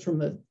doing this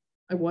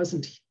I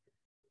wasn't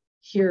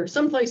here,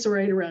 someplace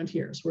right around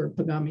here is where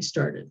Bogardus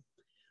started.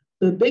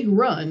 The big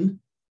run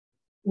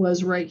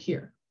was right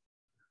here.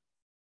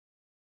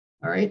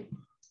 All right.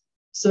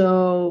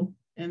 So,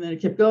 and then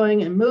it kept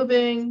going and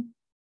moving,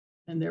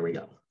 and there we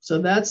go.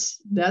 So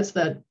that's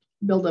that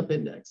buildup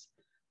index.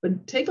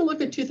 But take a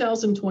look at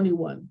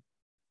 2021.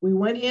 We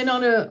went in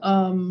on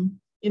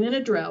a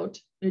drought.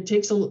 It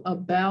takes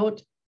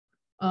about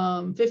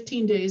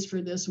 15 days for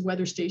this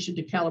weather station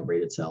to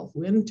calibrate itself.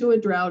 We went into a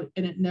drought,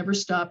 and it never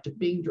stopped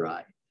being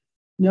dry.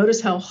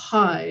 Notice how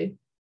high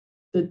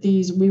that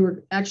we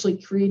were actually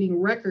creating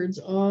records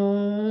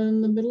on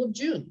the middle of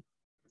June,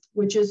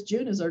 which is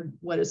June is our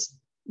wettest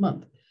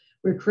month.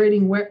 We're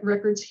creating wet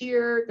records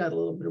here, got a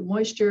little bit of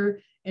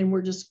moisture, and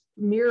we're just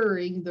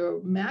mirroring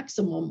the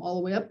maximum all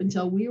the way up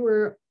until we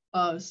were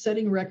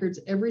setting records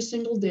every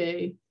single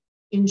day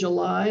in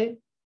July,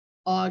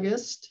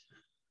 August,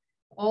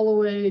 all the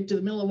way to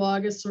the middle of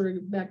August, sort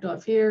of backed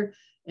off here,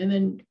 and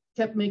then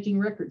kept making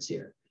records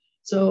here.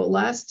 So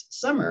last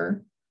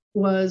summer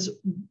was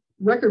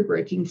record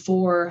breaking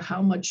for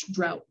how much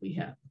drought we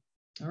had.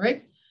 All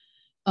right.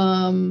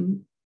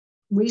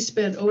 We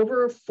spent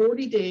over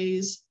 40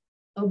 days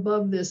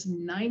above this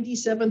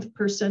 97th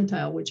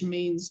percentile, which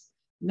means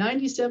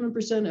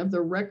 97% of the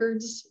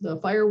records, the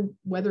fire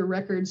weather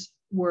records,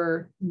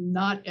 were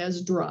not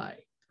as dry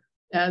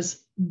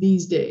as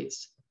these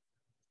days.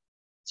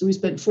 So we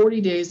spent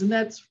 40 days, and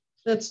that's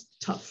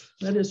tough.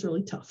 That is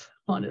really tough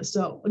on us.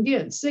 So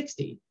again,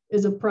 60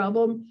 is a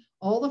problem.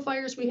 All the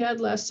fires we had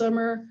last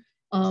summer,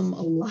 a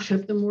lot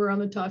of them were on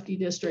the Tofte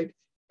district.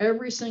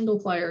 Every single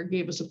fire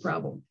gave us a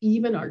problem,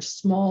 even our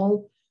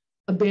small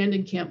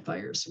abandoned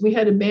campfires. We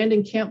had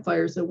abandoned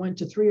campfires that went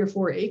to 3 or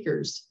 4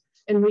 acres,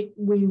 and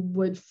we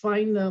would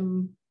find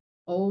them,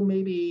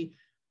 maybe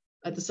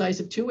at the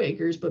size of 2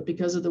 acres, but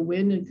because of the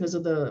wind and because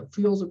of the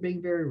fuels of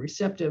being very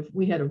receptive,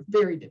 we had a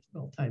very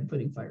difficult time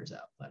putting fires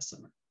out last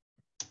summer.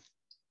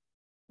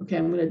 Okay,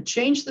 I'm going to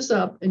change this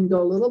up and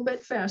go a little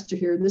bit faster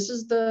here. This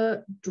is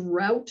the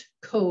drought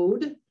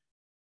code.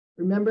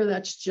 Remember,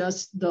 that's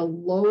just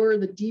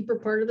the deeper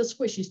part of the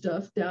squishy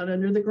stuff down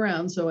under the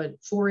ground. So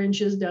at 4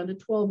 inches down to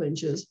 12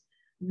 inches.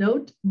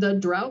 Note the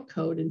drought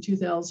code in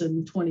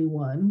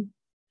 2021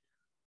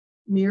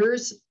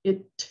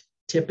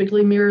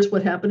 typically mirrors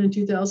what happened in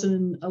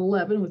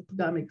 2011 with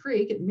Bogardus-Szymaniak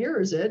Creek. It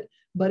mirrors it,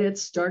 but it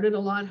started a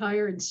lot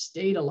higher and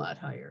stayed a lot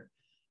higher.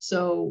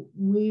 So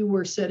we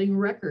were setting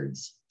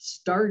records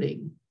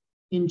starting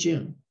in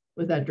June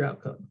with that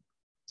drought code.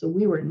 So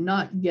we were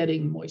not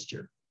getting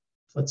moisture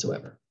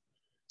whatsoever.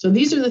 So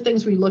these are the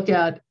things we look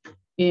at,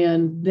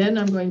 and then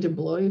I'm going to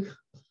blow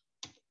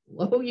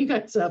you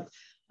guys up.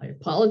 I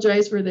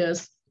apologize for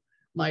this.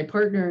 My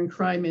partner in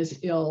crime is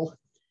ill,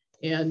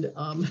 and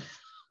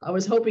I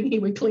was hoping he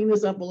would clean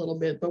this up a little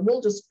bit, but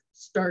we'll just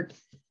start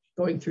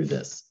going through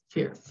this.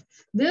 here.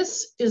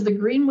 This is the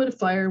Greenwood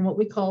Fire, and what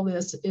we call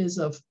this is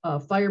a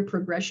fire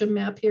progression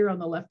map here on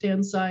the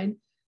left-hand side.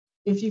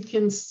 If you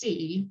can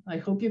see, I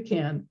hope you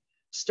can,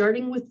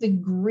 starting with the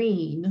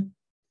green,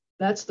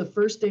 that's the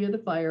first day of the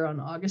fire on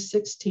August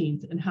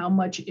 16th and how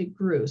much it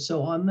grew.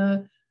 So on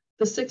the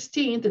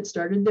 16th, it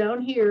started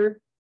down here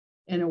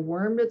and it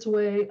wormed its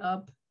way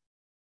up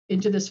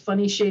into this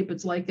funny shape.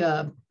 It's like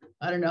a,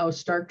 I don't know,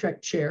 Star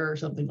Trek chair or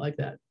something like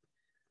that.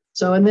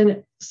 So, and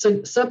then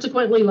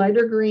subsequently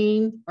lighter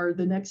green are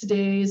the next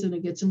days, and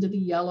it gets into the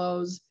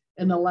yellows,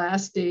 and the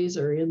last days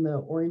are in the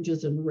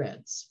oranges and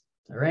reds,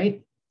 all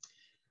right?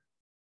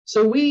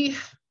 So we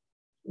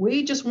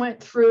just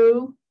went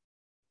through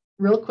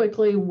real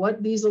quickly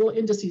what these little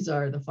indices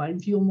are: the fine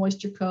fuel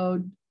moisture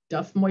code,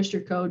 Duff moisture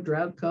code,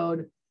 drought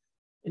code,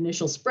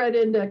 initial spread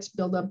index,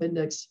 buildup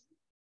index,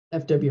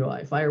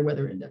 FWI, fire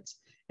weather index.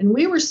 And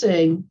we were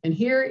saying, and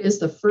here is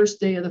the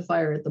first day of the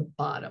fire at the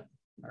bottom,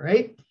 all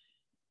right?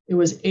 It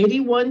was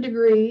 81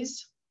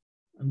 degrees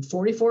and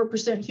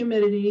 44%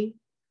 humidity.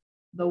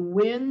 The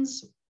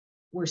winds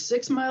were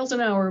 6 miles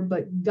an hour,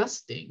 but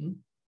gusting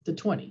to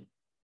 20,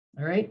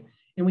 all right?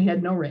 And we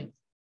had no rain.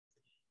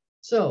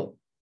 So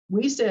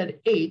we said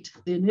 8,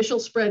 the initial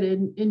spread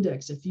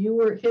index. If you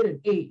were hit at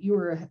 8,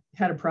 you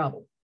had a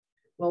problem.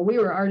 Well, we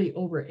were already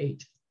over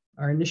 8.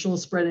 Our initial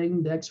spread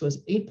index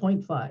was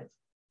 8.5.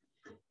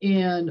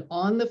 And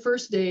on the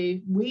first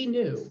day, we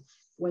knew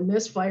when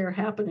this fire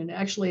happened, and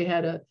actually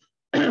had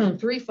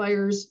 3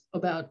 fires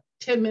about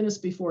 10 minutes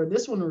before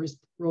this one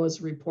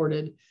was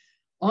reported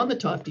on the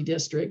Tofte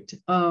district,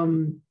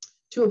 2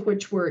 of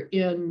which were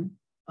in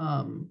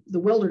the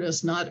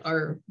wilderness, not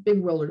our big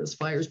wilderness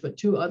fires, but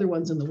 2 other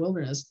ones in the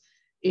wilderness.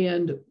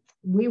 And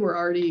we were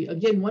already,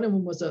 again, one of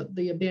them was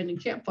the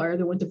abandoned campfire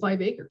that went to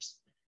 5 acres.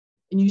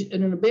 And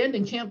an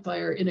abandoned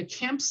campfire in a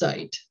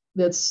campsite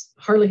that's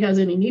hardly has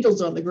any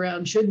needles on the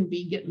ground shouldn't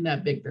be getting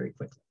that big very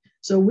quickly.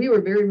 So we were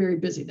very, very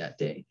busy that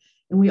day.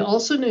 And we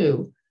also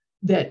knew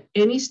that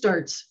any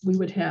starts we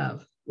would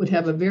have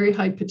a very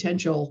high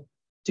potential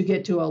to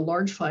get to a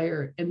large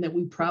fire, and that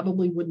we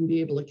probably wouldn't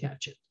be able to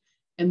catch it.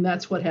 And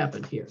that's what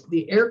happened here.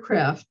 The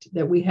aircraft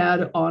that we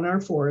had on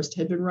our forest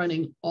had been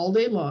running all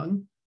day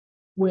long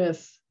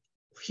with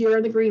here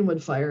in the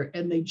Greenwood Fire,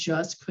 and they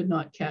just could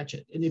not catch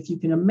it. And if you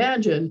can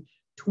imagine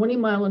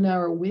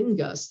 20-mile-an-hour wind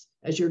gusts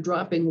as you're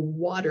dropping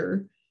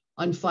water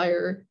on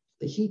fire,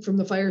 the heat from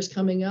the fire is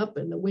coming up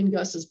and the wind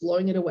gust is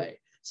blowing it away.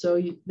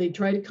 So they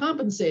try to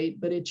compensate,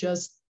 but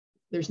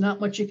there's not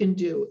much you can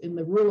do. And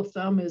the rule of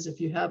thumb is if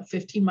you have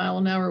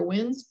 15-mile-an-hour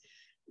winds,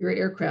 your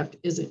aircraft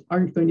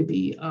aren't going to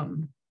be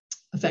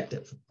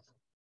effective.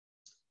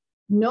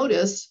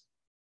 Notice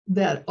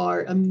that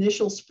our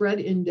initial spread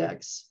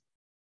index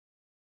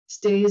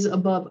stays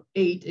above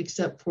 8,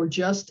 except for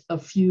just a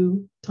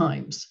few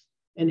times.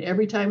 And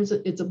every time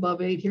it's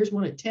above 8, here's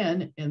one at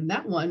 10, and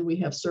that one we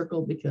have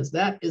circled because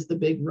that is the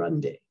big run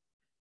day.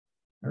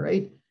 All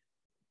right.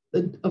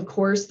 Of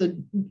course,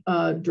 the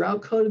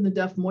drought code and the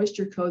Duff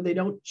moisture code, they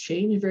don't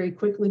change very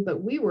quickly,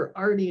 but we were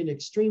already in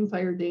extreme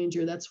fire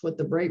danger. That's what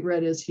the bright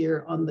red is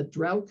here. On the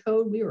drought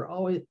code, we were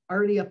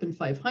already up in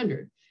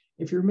 500.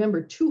 If you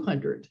remember,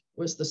 200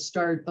 was the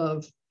start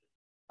of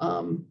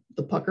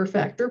the pucker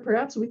factor,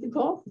 perhaps we could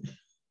call.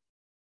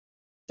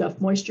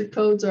 Duff moisture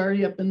code's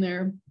already up in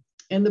there,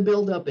 and the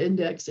buildup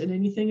index. And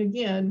anything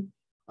again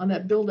on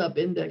that buildup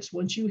index,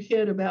 once you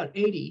hit about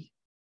 80,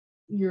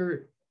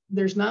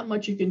 there's not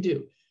much you can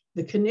do.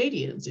 The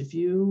Canadians, if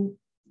you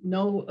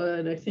know,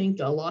 and I think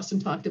Lawson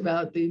talked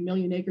about the 1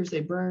 million acres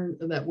they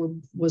burned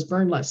was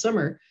burned last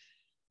summer.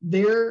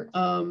 Their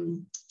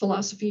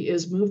philosophy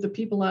is move the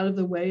people out of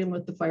the way and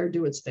let the fire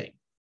do its thing.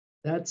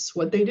 That's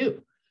what they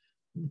do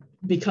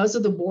because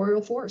of the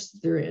boreal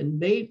forest they're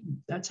in.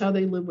 That's how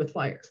they live with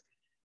fire.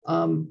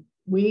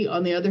 We,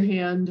 on the other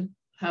hand,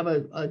 have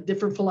a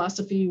different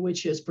philosophy,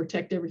 which is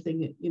protect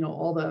everything,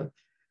 all the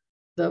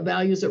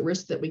values at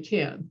risk that we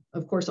can.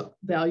 Of course,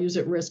 values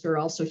at risk are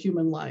also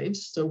human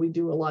lives. So we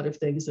do a lot of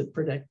things that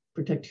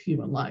protect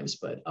human lives,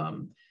 but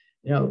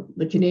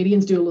the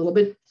Canadians do a little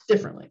bit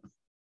differently.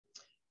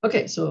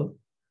 Okay, so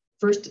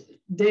first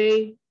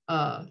day,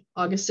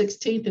 August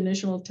 16th,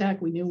 initial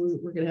attack, we knew we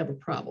were going to have a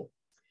problem.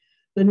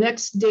 The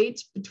next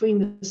dates between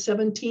the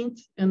 17th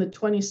and the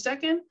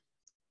 22nd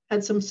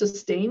had some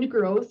sustained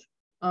growth.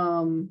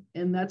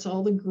 And that's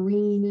all the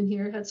green in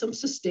here, had some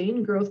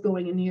sustained growth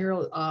going in here.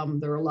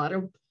 There are a lot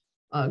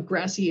of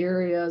grassy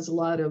areas, a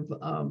lot of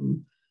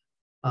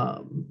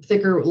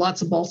thicker,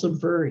 lots of balsam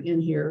fir in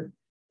here.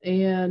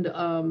 And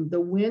the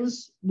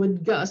winds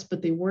would gust,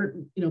 but they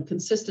weren't,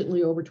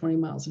 consistently over 20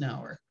 miles an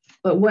hour.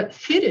 But what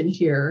hit in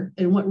here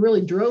and what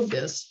really drove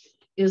this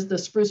is the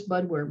spruce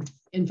budworm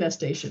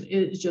infestation.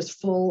 It is just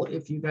full.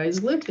 If you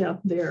guys lived out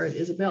there at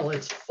Isabella,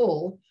 it's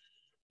full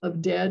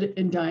of dead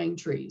and dying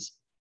trees.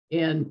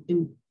 And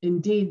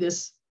indeed,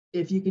 this,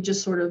 if you could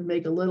just sort of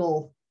make a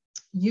little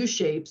U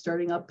shape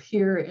starting up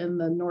here in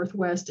the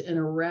northwest and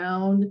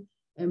around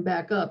and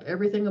back up,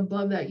 everything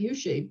above that U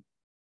shape,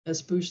 a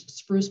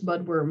spruce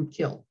budworm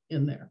kill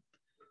in there.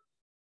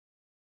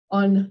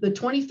 On the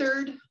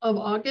 23rd of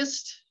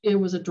August, it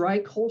was a dry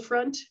cold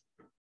front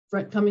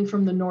coming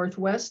from the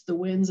northwest. The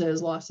winds,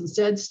 as Lawson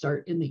said,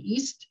 start in the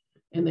east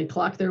and they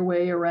clock their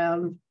way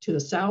around to the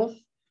south,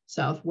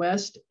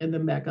 southwest, and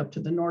then back up to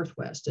the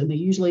northwest. And they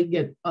usually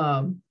get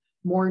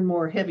more and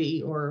more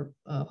heavy or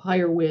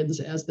higher winds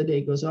as the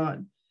day goes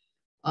on.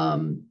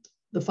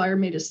 The fire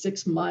made a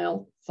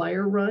 6-mile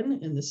fire run,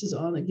 and this is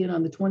on again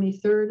on the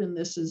 23rd, and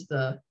this is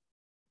the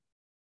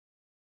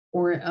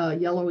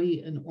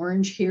yellowy and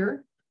orange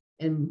here,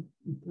 and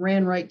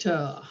ran right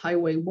to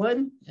Highway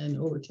 1 and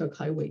overtook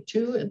Highway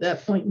 2 at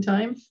that point in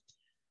time.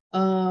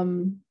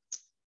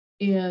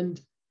 And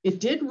it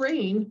did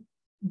rain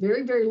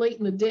very, very late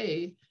in the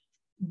day,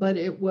 but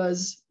it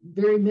was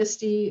very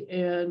misty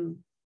and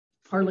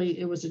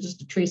it was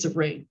just a trace of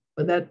rain.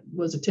 But that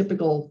was a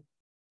typical,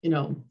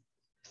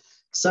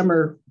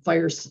 summer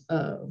fire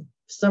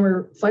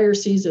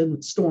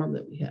season storm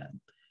that we had.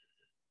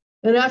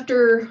 And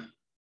after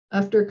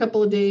a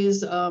couple of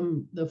days,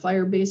 the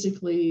fire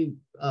basically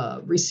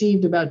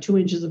received about 2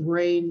 inches of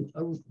rain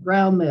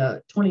around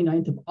the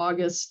 29th of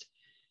August.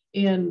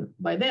 And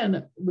by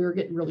then we were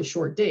getting really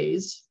short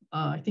days.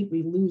 I think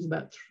we lose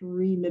about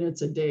 3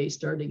 minutes a day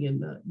starting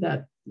in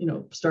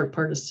start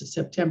part of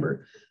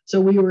September.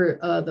 So we were,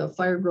 the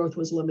fire growth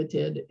was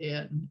limited,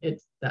 and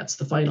that's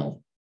the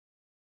final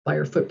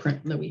fire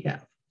footprint that we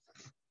have.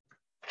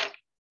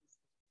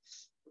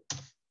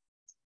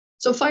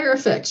 So fire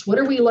effects, what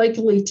are we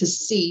likely to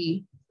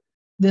see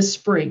this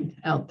spring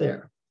out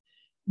there?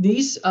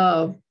 These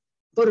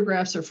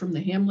photographs are from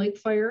the Ham Lake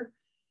fire.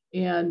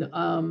 And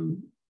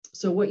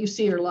so what you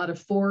see are a lot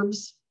of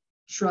forbs,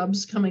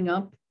 shrubs coming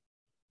up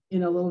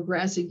in a little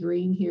grassy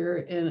green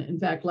here. And in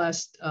fact,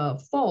 last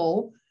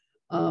fall,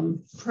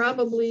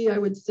 probably I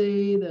would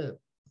say the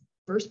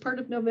first part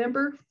of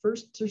November,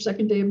 first or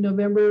second day of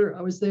November,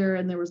 I was there,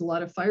 and there was a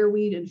lot of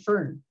fireweed and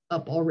fern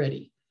up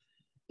already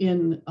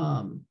in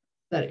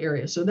that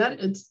area. So that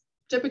it's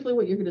typically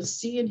what you're going to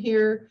see in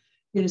here.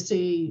 You're going to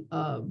see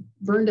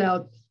burned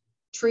out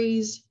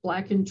trees,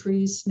 blackened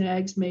trees,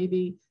 snags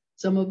maybe,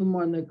 some of them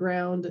on the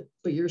ground,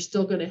 but you're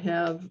still going to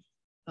have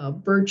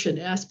birch and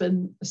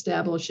aspen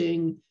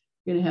establishing.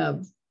 You're going to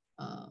have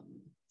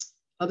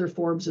other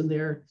forbs in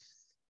there.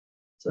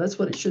 So that's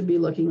what it should be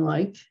looking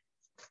like.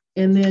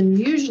 And then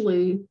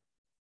usually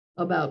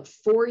about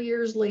 4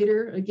 years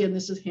later, again,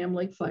 this is Ham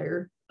Lake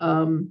fire,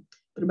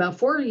 but about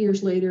 4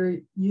 years later,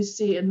 you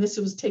see, and this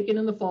was taken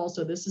in the fall,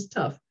 so this is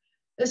tough.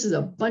 This is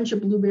a bunch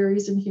of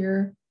blueberries in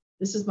here.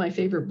 This is my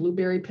favorite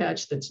blueberry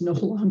patch that's no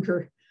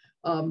longer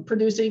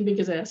producing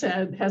because it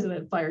hasn't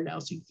had fire now.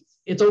 So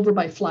it's over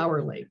by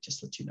Flower Lake,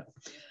 just to let you know.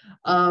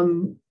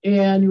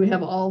 And we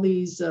have all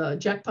these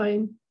jack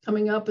pine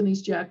coming up, and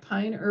these jack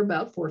pine are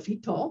about 4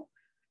 feet tall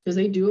because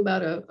they do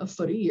about a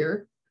foot a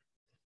year.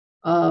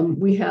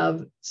 We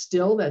have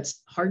still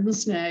that's hardened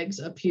snags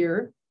up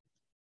here.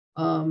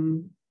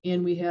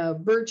 And we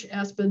have birch,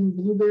 aspen,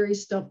 blueberry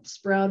stump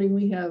sprouting.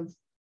 We have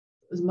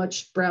as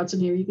much sprouts in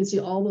here. You can see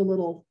all the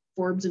little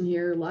forbs in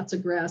here, lots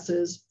of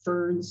grasses,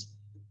 ferns,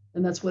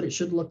 and that's what it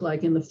should look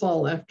like in the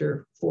fall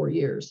after 4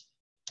 years.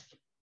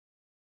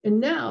 And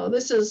now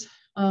this is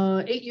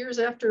 8 years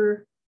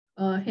after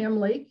Ham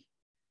Lake.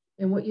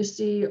 And what you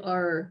see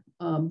are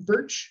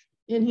birch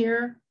in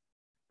here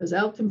has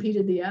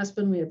outcompeted the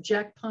aspen. We have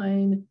jack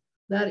pine.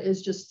 That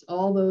is just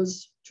all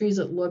those trees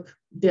that look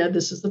dead.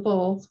 This is the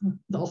fall.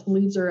 All the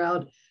leaves are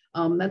out.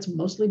 That's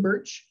mostly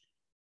birch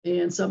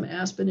and some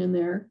aspen in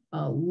there.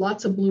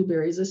 Lots of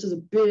blueberries. This is a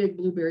big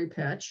blueberry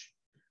patch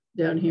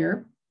down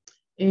here.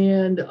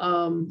 And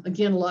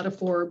again, a lot of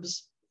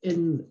forbs.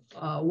 In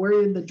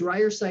where the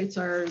drier sites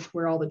are is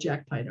where all the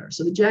jack pine are.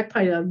 So the jack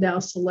pine have now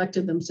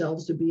selected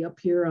themselves to be up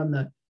here on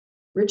the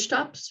ridge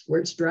tops where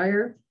it's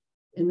drier.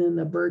 And then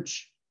the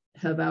birch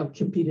have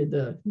outcompeted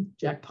the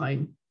jack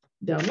pine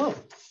down low.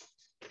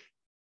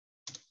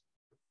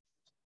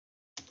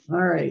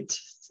 All right.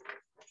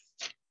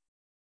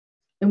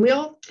 And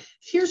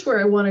here's where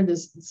I wanted to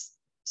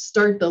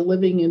start the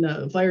living in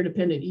a fire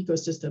dependent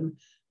ecosystem.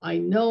 I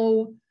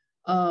know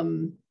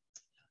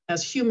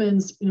as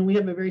humans, we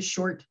have a very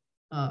short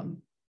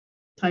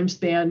time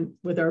span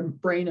with our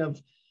brain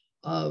of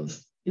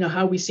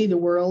how we see the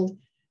world.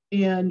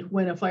 And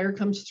when a fire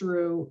comes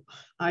through,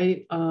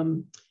 I've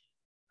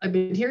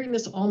been hearing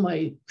this all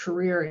my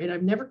career, and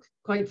I've never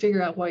quite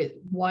figured out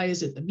why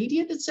is it the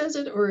media that says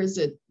it, or is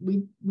it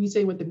we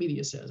say what the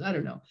media says? I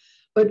don't know.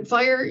 But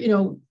fire,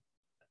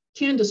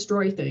 can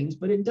destroy things,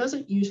 but it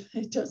doesn't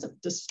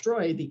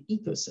destroy the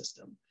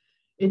ecosystem.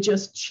 It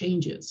just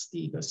changes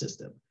the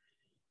ecosystem.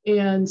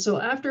 And so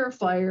after a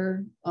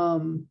fire,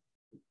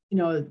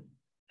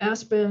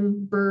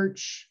 aspen,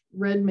 birch,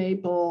 red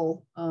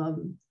maple,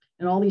 and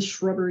all these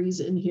shrubberies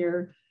in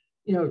here,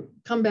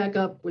 come back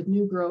up with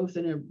new growth,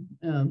 and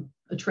it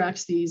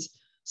attracts these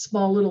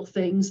small little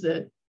things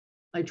that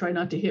I try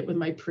not to hit with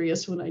my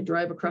Prius when I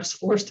drive across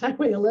Forest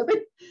Highway 11.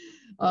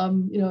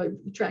 It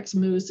attracts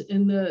moose.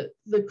 And the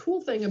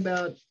cool thing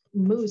about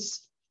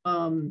moose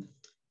in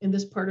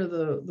this part of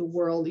the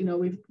world,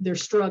 they're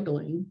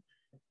struggling.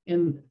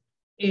 And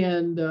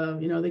and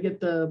they get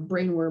the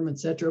brainworm,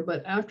 etc.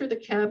 But after the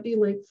Cavity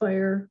Lake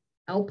Fire,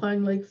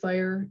 Alpine Lake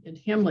Fire, and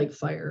Ham Lake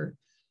Fire,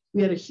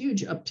 we had a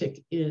huge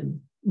uptick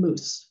in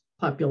moose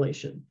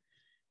population.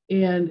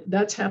 And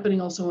that's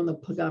happening also on the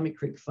Pagami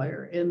Creek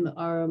Fire. And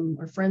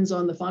our friends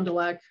on the Fond du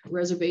Lac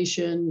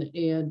Reservation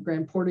and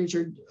Grand Portage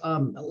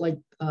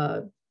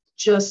are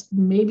just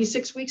maybe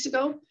 6 weeks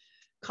ago,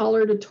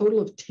 collared a total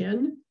of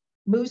 10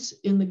 moose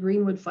in the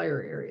Greenwood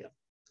Fire area.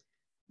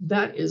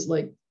 That is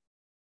like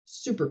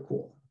super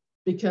cool,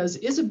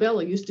 because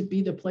Isabella used to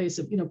be the place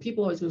of,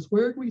 people always goes,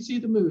 where can we see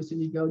the moose?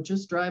 And you go,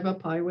 just drive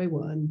up Highway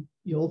 1,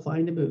 you'll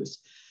find a moose.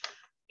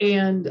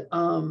 And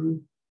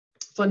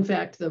fun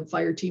fact, the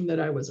fire team that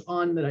I was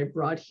on, that I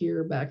brought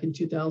here back in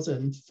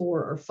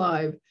 2004 or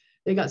 5,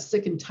 they got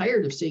sick and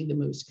tired of seeing the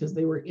moose because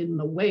they were in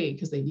the way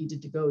because they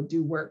needed to go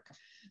do work.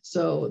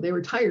 So they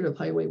were tired of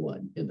Highway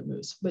 1 in the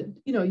moose. But,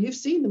 you've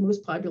seen the moose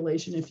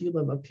population if you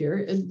live up here,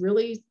 and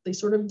really they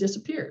sort of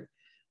disappeared.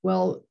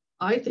 Well,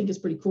 I think it's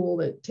pretty cool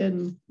that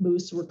 10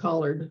 moose were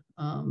collared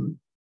on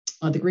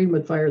the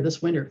Greenwood Fire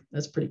this winter.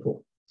 That's pretty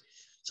cool.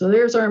 So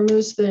there's our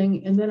moose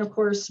thing. And then, of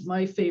course,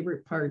 my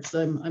favorite parts,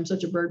 I'm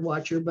such a bird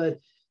watcher, but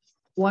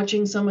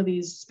watching some of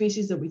these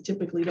species that we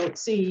typically don't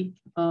see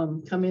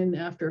come in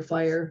after a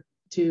fire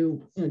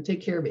to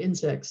take care of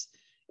insects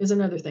is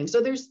another thing.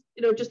 So there's,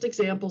 just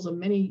examples of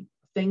many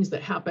things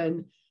that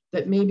happen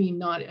that maybe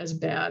not as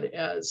bad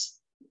as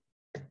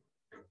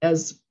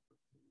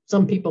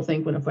some people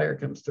think when a fire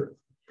comes through.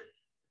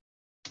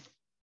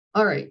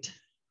 All right.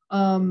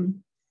 I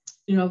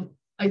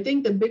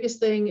think the biggest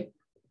thing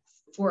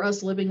for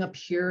us living up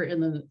here in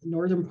the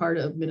northern part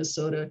of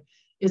Minnesota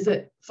is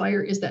that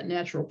fire is that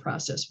natural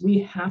process. We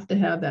have to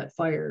have that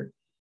fire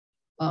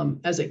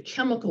as a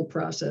chemical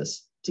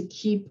process to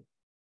keep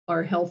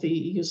our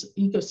healthy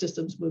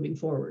ecosystems moving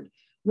forward.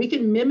 We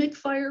can mimic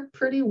fire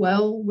pretty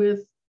well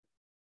with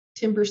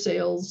timber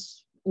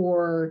sales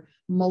or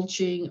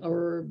mulching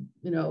or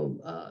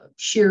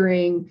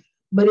shearing,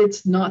 but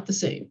it's not the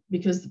same,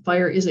 because the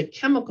fire is a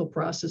chemical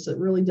process that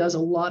really does a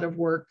lot of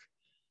work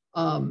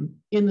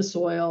in the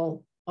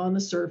soil, on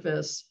the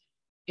surface,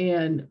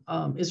 and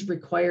is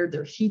required.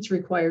 Their heat's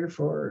required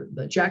for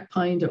the jack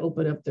pine to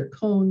open up their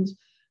cones.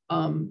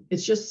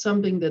 It's just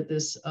something that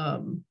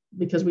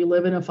because we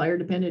live in a fire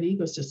dependent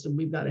ecosystem,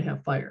 we've got to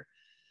have fire.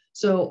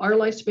 So our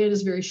lifespan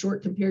is very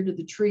short compared to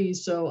the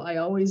trees. So I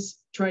always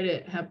try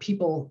to have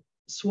people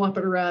swap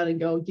it around and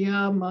go,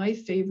 yeah, my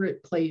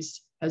favorite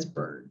place has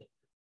burned.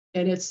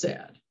 And it's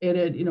sad.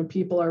 And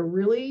people are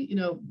really,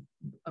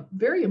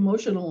 very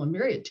emotional and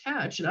very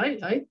attached.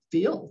 And I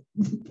feel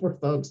for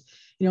folks,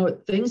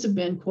 things have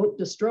been, quote,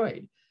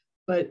 destroyed.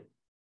 But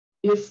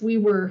if we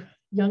were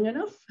young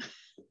enough,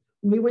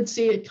 we would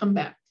see it come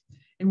back.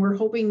 And we're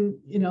hoping,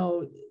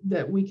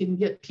 that we can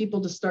get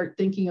people to start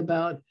thinking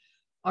about,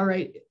 all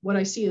right, what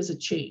I see is a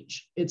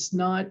change. It's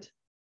not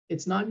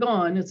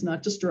gone, it's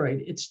not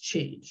destroyed, it's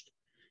changed.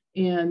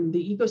 And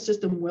the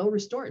ecosystem will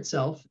restore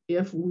itself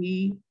if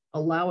we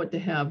allow it to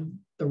have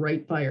the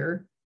right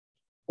fire,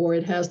 or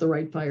it has the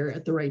right fire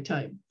at the right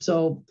time.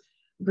 So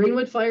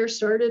Greenwood Fire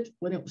started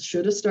when it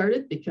should have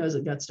started, because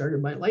it got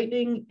started by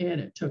lightning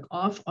and it took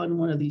off on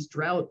one of these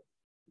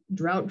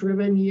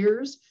drought-driven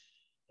years.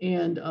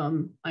 And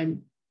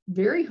I'm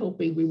very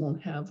hoping we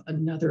won't have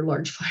another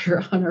large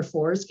fire on our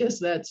forest, because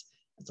that's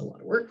a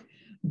lot of work.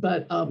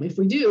 But if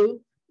we do,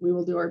 we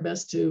will do our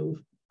best to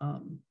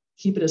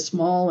keep it as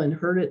small and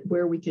herd it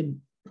where we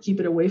can keep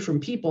it away from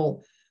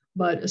people.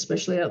 But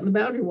especially out in the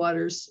boundary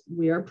waters,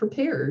 we are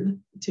prepared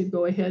to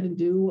go ahead and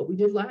do what we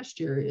did last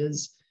year,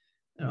 is,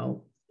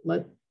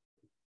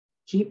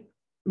 keep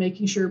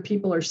making sure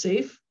people are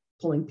safe,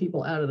 pulling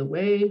people out of the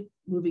way,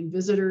 moving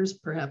visitors,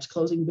 perhaps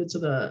closing bits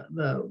of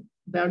the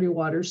boundary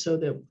waters so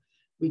that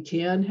we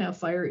can have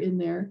fire in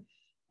there.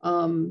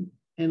 And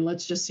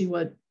let's just see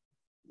what,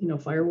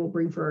 fire will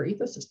bring for our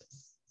ecosystem.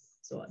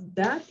 So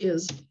that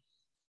is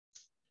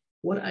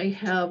what I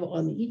have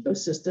on the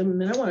ecosystem.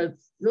 And then I want to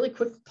really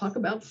quick talk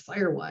about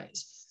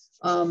firewise.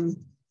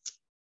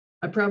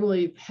 I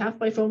probably half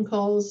my phone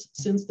calls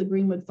since the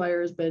Greenwood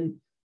Fire has been,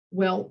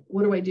 well,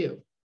 what do I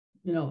do?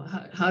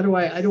 How do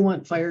I don't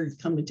want fire to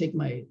come to take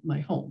my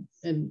home,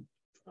 and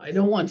I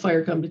don't want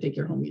fire come to take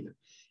your home either.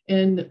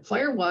 And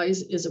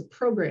Firewise is a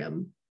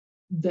program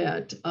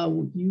that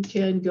you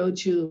can go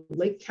to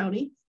Lake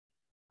County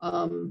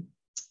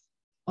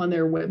on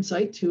their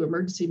website to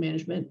emergency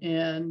management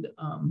and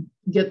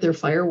get their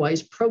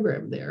Firewise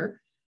program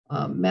there.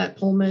 Matt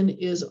Pullman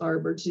is our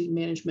emergency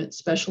management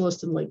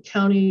specialist in Lake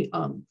County.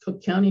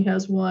 Cook County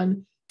has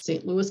one.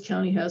 St. Louis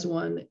County has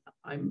one.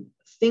 I'm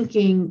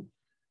thinking,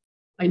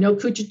 I know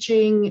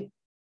Koochiching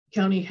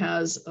County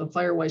has a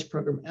Firewise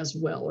program as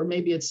well, or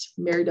maybe it's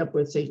married up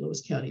with St.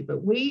 Louis County.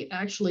 But we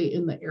actually,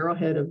 in the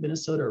Arrowhead of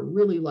Minnesota, are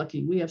really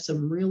lucky. We have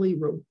some really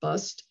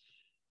robust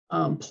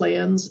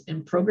plans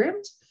and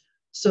programs.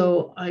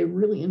 So I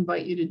really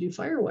invite you to do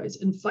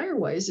Firewise. And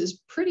Firewise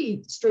is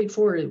pretty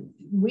straightforward.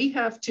 We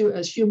have to,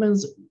 as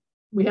humans,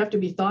 we have to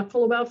be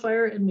thoughtful about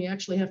fire, and we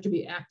actually have to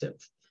be active.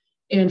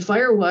 And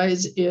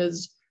Firewise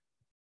is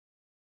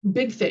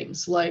big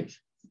things like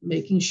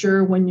making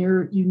sure when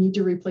you need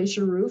to replace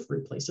your roof,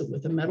 replace it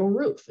with a metal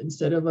roof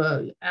instead of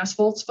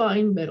asphalt's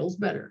fine, metal's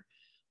better.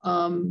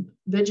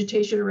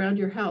 Vegetation around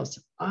your house.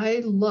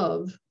 I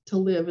love to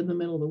live in the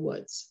middle of the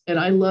woods, and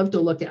I love to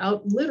look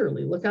out,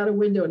 literally look out a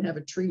window and have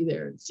a tree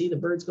there and see the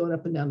birds going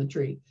up and down the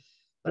tree.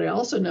 But I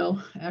also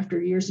know after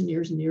years and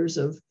years and years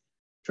of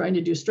trying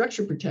to do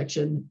structure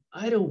protection,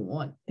 I don't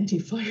want any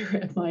fire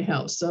at my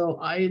house. So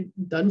I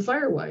done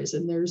firewise,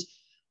 and there's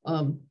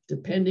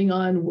depending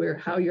on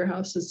how your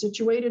house is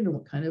situated and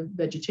what kind of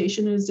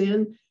vegetation is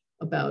in,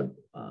 about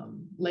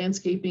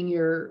landscaping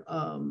your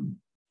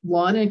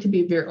lawn, and it can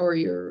be or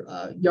your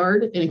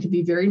yard, and it can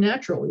be very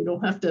natural. You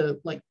don't have to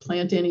like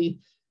plant anything.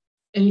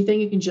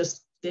 You can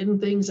just thin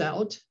things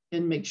out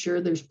and make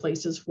sure there's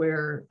places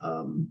where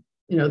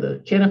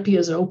the canopy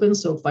is open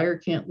so fire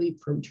can't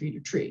leap from tree to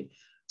tree.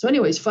 So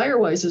anyways,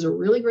 Firewise is a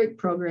really great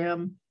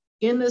program.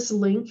 In this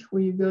link,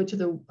 where you go to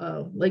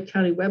the Lake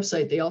County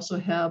website, they also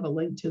have a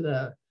link to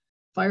the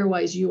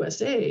Firewise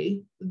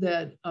USA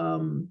that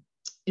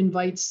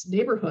invites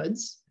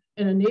neighborhoods,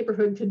 and a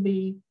neighborhood could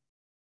be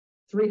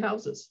 3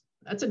 houses.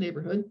 That's a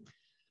neighborhood.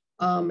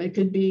 It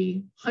could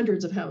be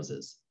hundreds of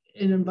houses.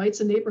 It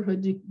invites a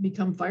neighborhood to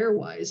become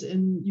Firewise,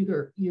 and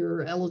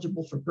you're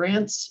eligible for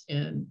grants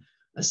and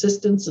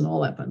assistance and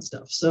all that fun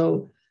stuff.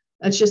 So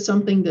that's just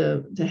something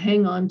to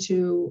hang on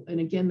to.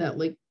 And again, that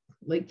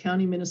Lake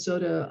County,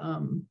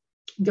 Minnesota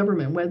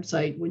government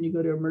website, when you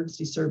go to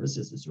emergency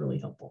services, is really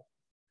helpful.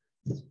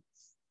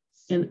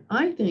 And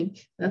I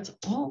think that's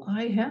all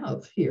I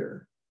have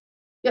here.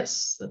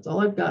 Yes, that's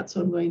all I've got.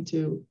 So I'm going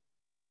to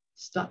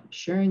stop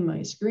sharing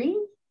my screen,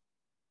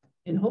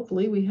 and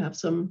hopefully we have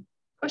some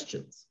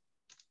questions.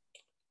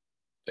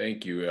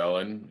 Thank you,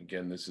 Ellen.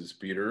 Again, this is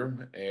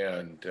Peter,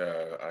 and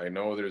I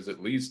know there's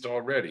at least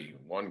already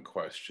one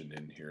question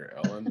in here,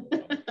 Ellen.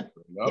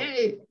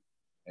 Yay!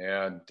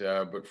 And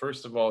but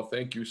first of all,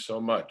 thank you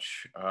so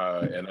much.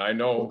 And I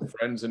know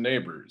friends and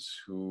neighbors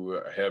who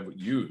have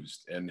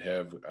used and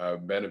have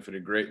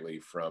benefited greatly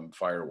from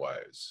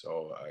Firewise.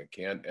 So I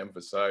can't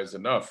emphasize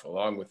enough,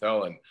 along with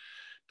Ellen,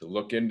 to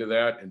look into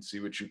that and see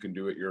what you can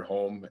do at your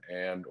home,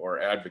 and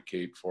or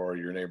advocate for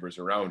your neighbors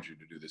around you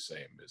to do the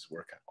same. Is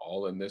work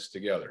all in this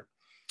together.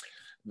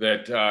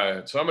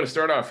 So I'm going to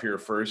start off here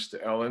first,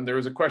 Ellen. There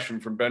was a question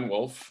from Ben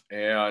Wolf,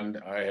 and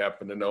I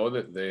happen to know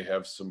that they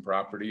have some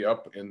property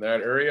up in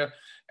that area,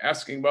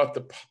 asking about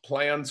the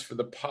plans for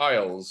the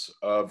piles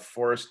of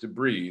forest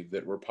debris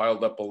that were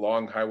piled up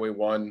along Highway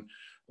 1,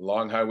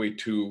 along Highway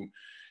 2.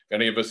 If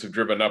any of us have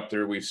driven up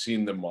there, we've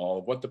seen them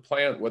all. What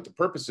the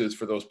purpose is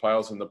for those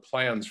piles, and the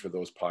plans for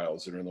those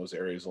piles that are in those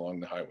areas along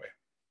the highway.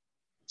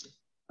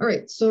 All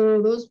right, so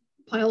those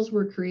piles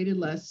were created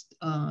last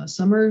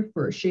summer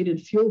for a shaded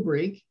fuel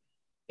break,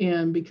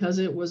 and because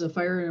it was a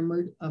fire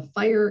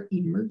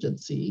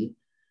emergency,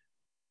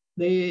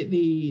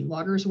 the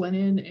loggers went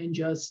in and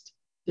just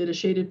did a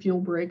shaded fuel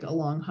break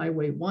along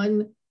Highway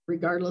 1,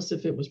 regardless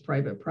if it was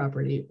private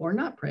property or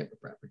not private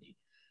property.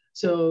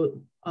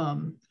 So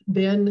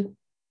then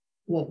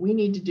what we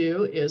need to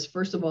do is,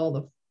 first of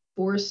all,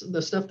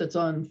 the stuff that's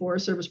on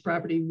Forest Service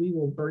property, we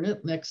will burn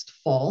it next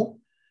fall.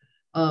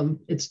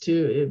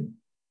 It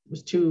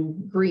was too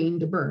green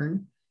to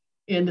burn.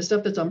 And the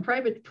stuff that's on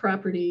private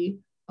property,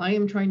 I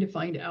am trying to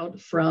find out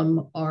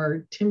from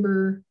our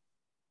timber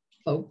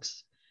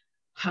folks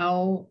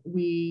how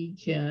we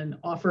can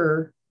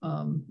offer,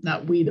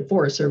 not we, the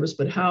Forest Service,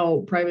 but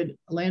how private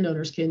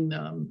landowners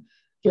can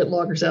get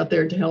loggers out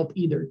there to help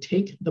either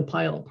take the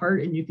pile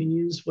apart, and you can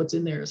use what's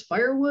in there as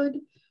firewood,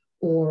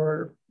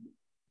 or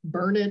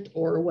burn it,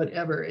 or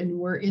whatever. And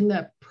we're in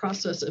that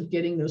process of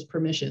getting those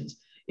permissions.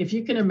 If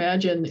you can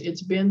imagine,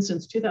 it's been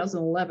since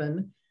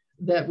 2011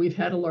 that we've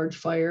had a large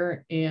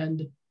fire,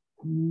 and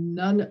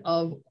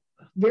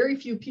very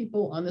few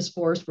people on this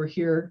forest were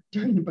here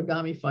during the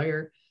Bogami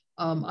fire.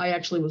 I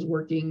actually was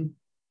working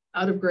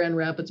out of Grand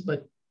Rapids,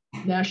 but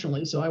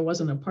nationally, so I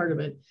wasn't a part of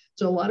it.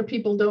 So a lot of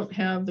people don't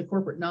have the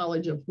corporate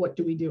knowledge of what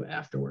do we do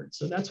afterwards.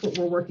 So that's what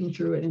we're working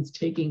through, and it's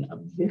taking a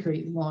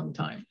very long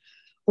time.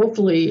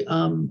 Hopefully,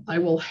 I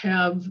will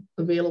have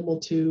available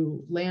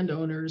to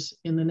landowners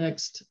in the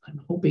next, I'm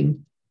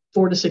hoping,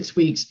 4 to 6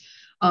 weeks,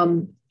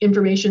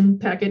 information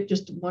packet,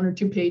 just 1 or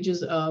 2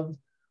 pages of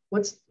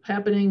what's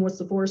happening, what's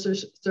the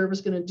Forest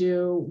Service going to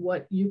do,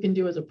 what you can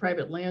do as a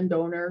private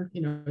landowner.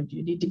 Do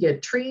you need to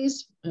get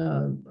trees?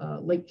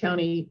 Lake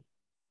County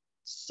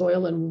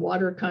Soil and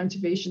Water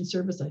Conservation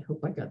Service, I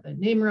hope I got that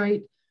name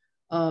right,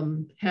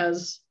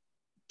 has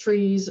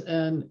trees,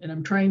 and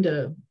I'm trying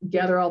to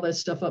gather all that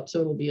stuff up so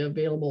it'll be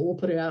available. We'll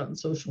put it out on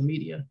social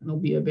media, and it'll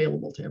be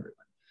available to everyone.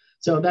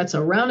 So that's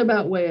a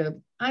roundabout way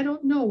of, I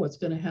don't know what's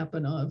going to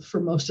happen for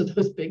most of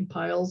those big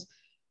piles,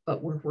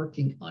 but we're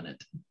working on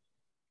it.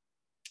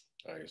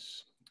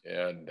 Nice.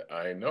 And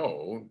I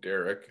know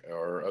Derek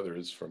or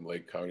others from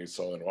Lake County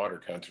Soil and Water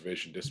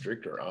Conservation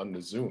District are on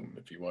the Zoom.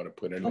 If you want to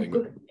put anything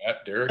in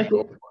that, Derek,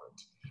 go for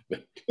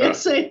it.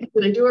 Yes, did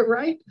I do it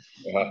right?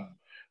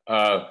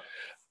 Yeah.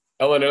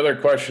 Ellen, another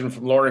question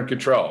from Lauren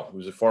Cottrell,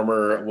 who's a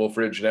former Wolf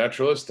Ridge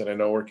naturalist, and I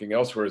know working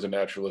elsewhere as a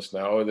naturalist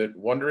now, that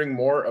wondering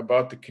more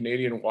about the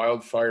Canadian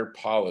wildfire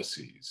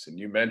policies. And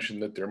you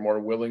mentioned that they're more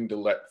willing to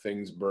let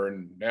things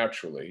burn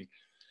naturally.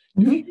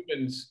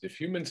 Mm-hmm. If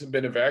humans have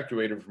been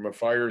evacuated from a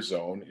fire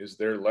zone, is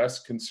there less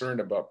concern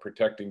about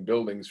protecting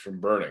buildings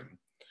from burning?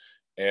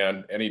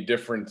 And any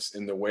difference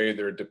in the way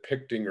they're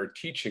depicting or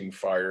teaching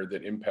fire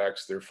that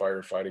impacts their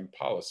firefighting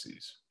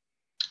policies?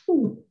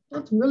 Ooh,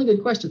 that's really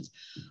good questions.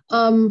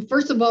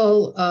 First of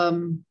all,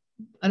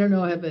 I don't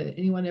know, have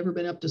anyone ever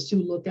been up to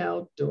Sioux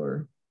Lookout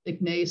or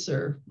Ignace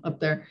or up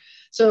there?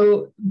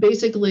 So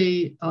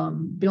basically,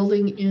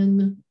 building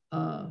in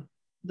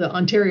the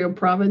Ontario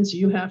province,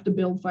 you have to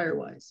build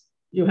firewise.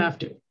 You have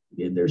to.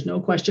 There's no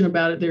question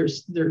about it.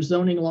 There's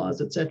zoning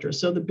laws, etc.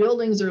 So the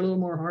buildings are a little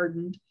more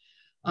hardened,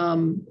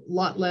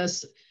 lot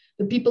less.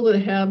 The people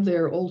that have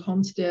their old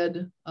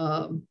homestead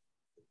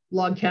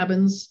log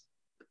cabins,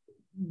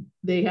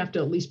 they have to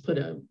at least put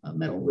a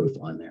metal roof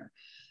on there.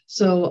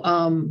 So,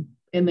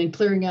 and then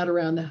clearing out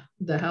around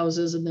the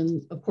houses, and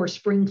then of course,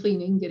 spring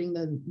cleaning, getting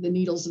the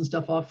needles and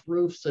stuff off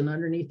roofs and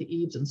underneath the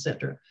eaves,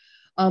 etc.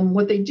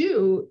 What they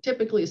do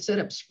typically is set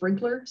up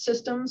sprinkler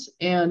systems.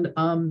 And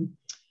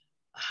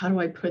how do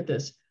I put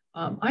this?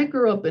 I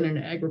grew up in an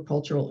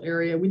agricultural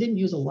area. We didn't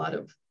use a lot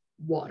of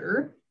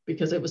water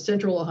because it was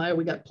central Ohio.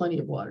 We got plenty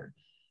of water.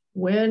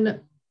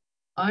 When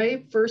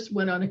I first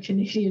went on a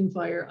Canadian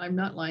fire, I'm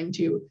not lying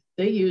to you,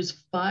 they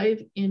use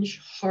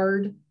 5-inch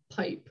hard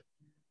pipe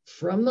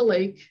from the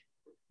lake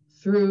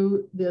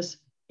through this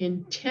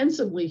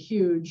intensively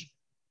huge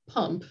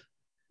pump.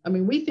 I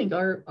mean, we think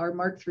our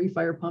Mark III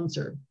fire pumps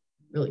are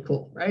really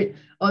cool, right?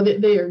 Oh,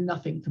 they are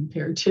nothing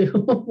compared to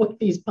what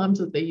these pumps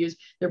that they use.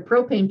 They're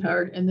propane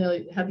powered, and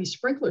they have these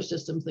sprinkler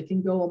systems that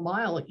can go a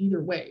mile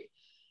either way.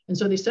 And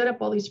so they set up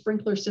all these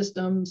sprinkler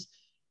systems.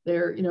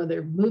 They're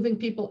moving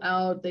people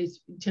out. They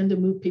tend to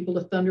move people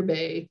to Thunder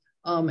Bay.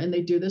 And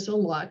they do this a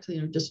lot,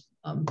 just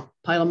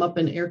pile them up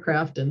in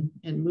aircraft and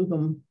move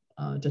them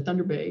to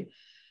Thunder Bay.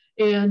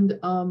 And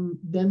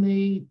then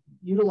they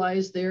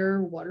utilize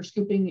their water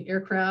scooping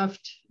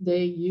aircraft.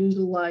 They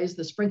utilize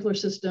the sprinkler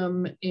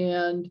system,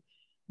 and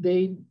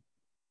they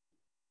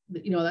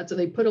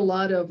put a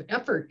lot of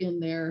effort in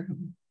there,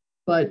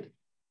 but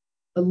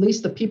at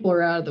least the people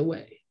are out of the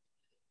way.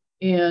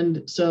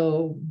 And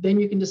so then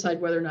you can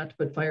decide whether or not to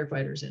put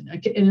firefighters in.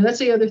 And that's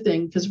the other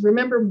thing, because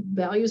remember,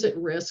 values at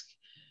risk.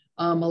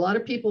 A lot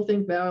of people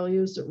think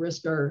values at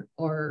risk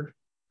are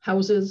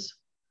houses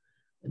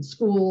and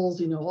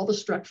schools, all the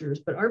structures,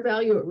 but our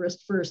value at risk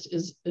first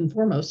and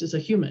foremost is a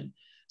human.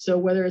 So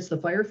whether it's the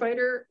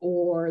firefighter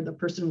or the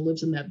person who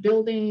lives in that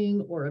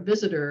building or a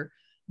visitor,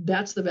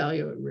 that's the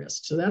value at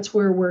risk. So that's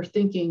where we're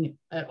thinking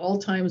at all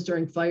times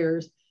during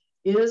fires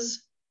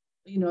is,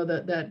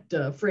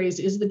 that phrase,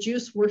 is the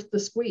juice worth the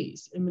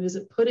squeeze? I mean, is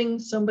it putting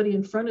somebody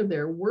in front of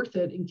there worth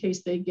it in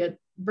case they get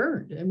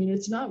burned? I mean,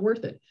 it's not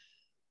worth it.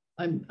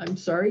 I'm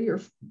sorry,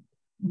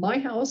 my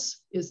house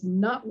is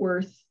not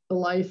worth the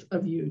life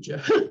of you, Joe,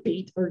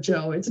 Pete or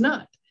Joe. It's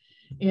not.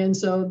 And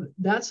so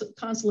that's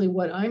constantly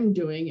what I'm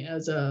doing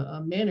as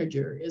a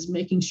manager, is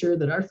making sure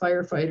that our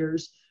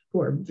firefighters,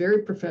 who are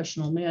very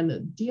professional,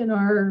 the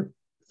DNR,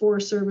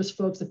 Forest Service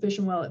folks, the Fish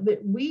and Wildlife,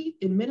 we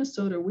in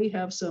Minnesota, we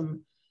have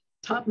some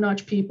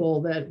top-notch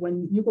people that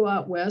when you go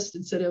out west,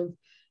 there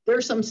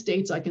are some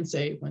states I can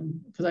say,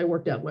 because I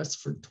worked out west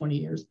for 20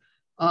 years,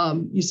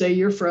 you say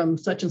you're from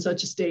such and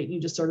such a state, and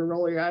you just sort of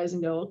roll your eyes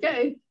and go,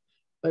 okay.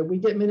 But we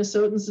get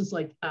Minnesotans, it's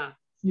like,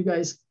 you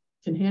guys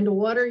can handle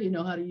water, you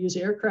know how to use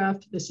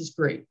aircraft, this is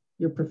great,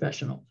 you're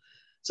professional.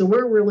 So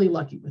we're really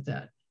lucky with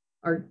that.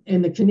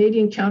 And the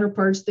Canadian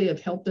counterparts, they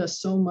have helped us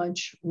so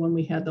much. When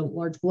we had the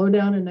large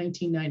blowdown in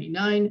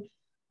 1999,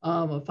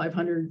 of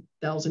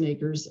 500,000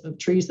 acres of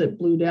trees that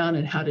blew down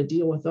and how to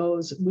deal with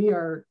those, we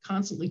are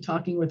constantly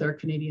talking with our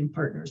Canadian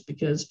partners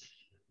because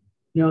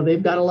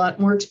they've got a lot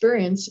more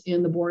experience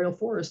in the boreal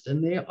forest,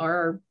 and they are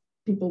our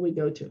people we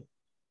go to.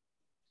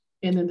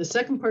 And then the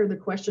second part of the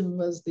question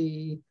was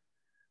any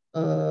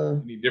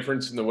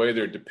difference in the way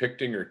they're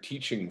depicting or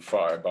teaching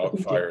fire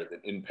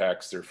that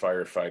impacts their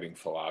firefighting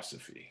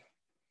philosophy?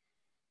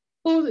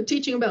 Well, the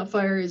teaching about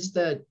fire is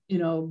that,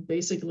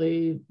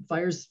 basically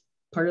fire's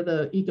part of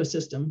the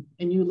ecosystem,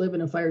 and you live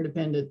in a fire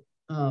dependent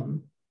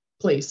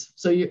place.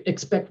 So you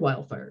expect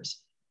wildfires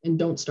and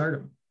don't start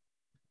them.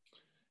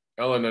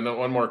 Ellen, and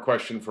one more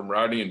question from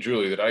Rodney and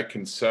Julie that I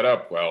can set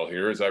up well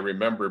here, as I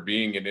remember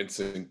being in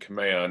incident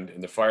command,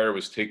 and the fire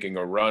was taking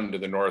a run to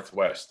the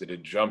northwest. It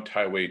had jumped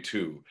Highway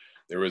 2.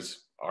 There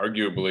was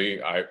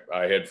arguably,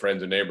 I had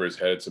friends and neighbors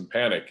had some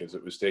panic as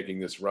it was taking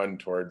this run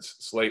towards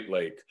Slate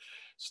Lake,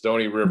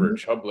 Stony River,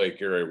 Chub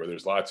Lake area where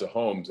there's lots of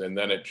homes, and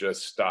then it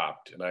just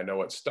stopped. And I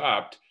know it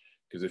stopped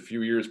because a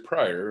few years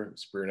prior,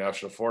 Superior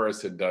National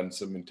Forest had done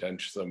some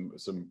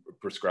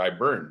prescribed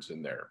burns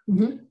in there.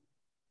 Mm-hmm.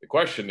 The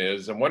question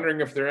is, I'm wondering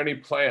if there are any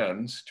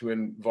plans to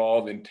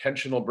involve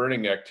intentional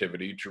burning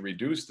activity to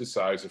reduce the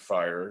size of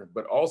fire,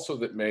 but also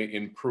that may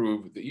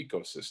improve the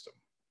ecosystem.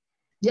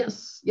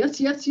 Yes.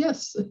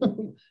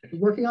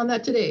 Working on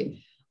that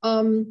today.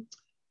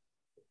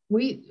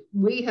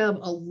 We have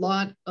a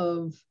lot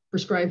of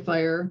prescribed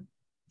fire.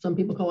 Some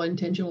people call it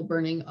intentional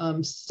burning,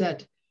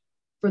 set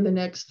for the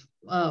next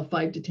 5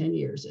 to 10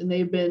 years. And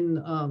they've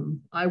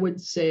been, I would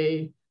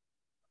say,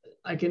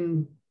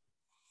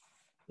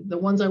 the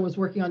ones I was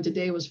working on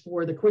today was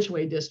for the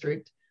Quishway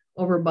district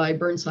over by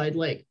Burnside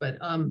Lake. But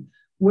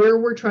where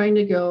we're trying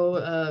to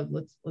go,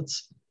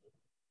 let's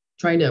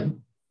trying to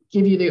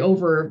give you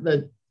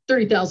the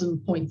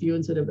 30,000 point view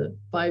instead of a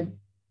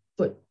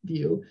 5-foot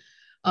view.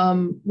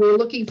 We're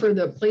looking for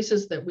the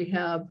places that we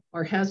have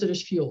our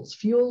hazardous fuels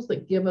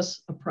that give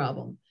us a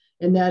problem.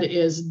 And that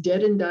is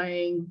dead and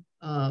dying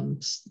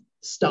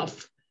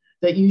stuff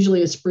that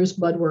usually is spruce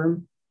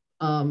budworm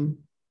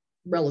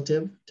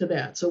relative to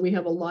that. So we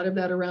have a lot of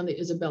that around the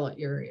Isabella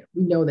area.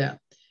 We know that.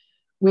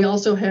 We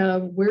also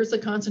have, where's the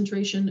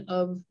concentration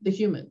of the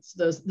humans,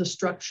 the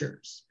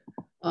structures?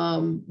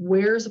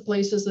 Where's the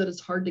places that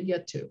it's hard to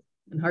get to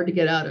and hard to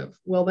get out of?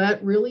 Well,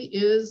 that really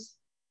is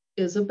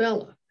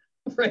Isabella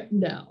right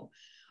now.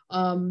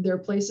 There are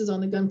places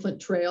on the Gunflint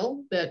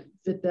Trail that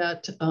fit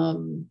that,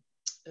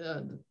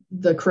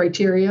 the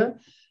criteria.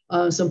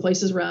 Some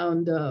places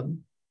around,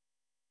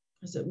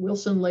 is it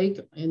Wilson Lake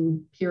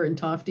here in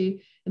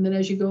Tofte? And then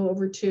as you go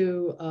over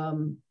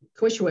to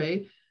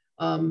Quishway,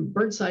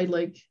 Burnside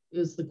Lake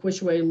is the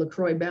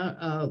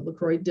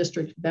Quishway-LaCroix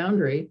district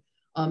boundary.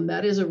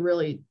 That is a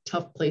really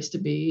tough place to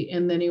be.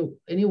 And then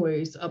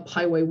anyways, up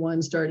Highway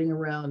 1 starting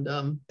around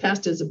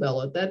past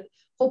Isabella, that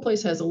whole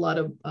place has a lot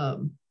of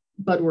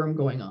budworm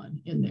going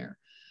on in there.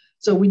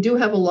 So we do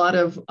have a lot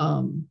of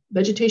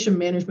vegetation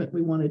management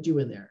we want to do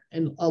in there.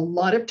 And a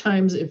lot of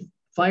times if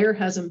fire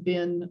hasn't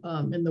been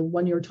in the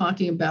one you're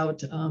talking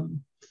about,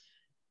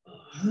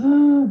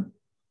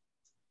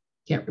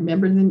 can't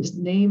remember the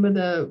name of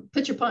the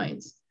pitcher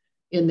pines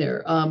in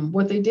there.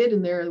 What they did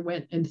in there,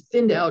 went and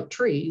thinned out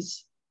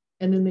trees,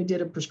 and then they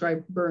did a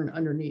prescribed burn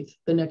underneath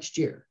the next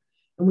year.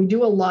 And we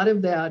do a lot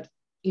of that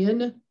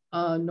in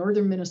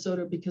northern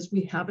Minnesota because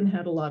we haven't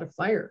had a lot of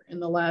fire in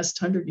the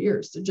last 100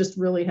 years. It just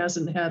really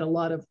hasn't had a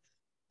lot of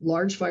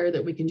large fire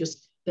that we can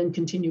just then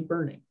continue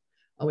burning.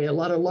 We had a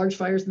lot of large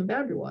fires in the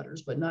Boundary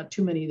Waters, but not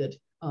too many that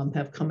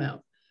have come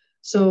out.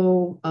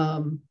 So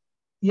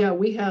yeah,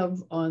 we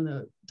have on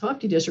the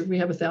Tofte district, we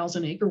have a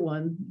 1,000-acre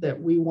one that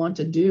we want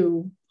to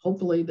do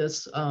hopefully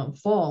this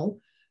fall.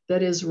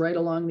 That is right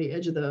along the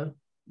edge of the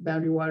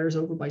Boundary Waters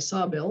over by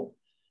Sawbill.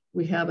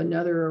 We have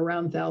another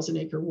around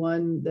 1,000-acre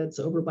one that's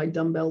over by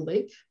Dumbbell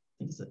Lake.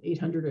 I think it's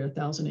 800 or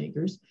 1,000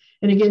 acres.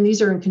 And again,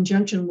 these are in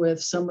conjunction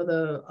with some of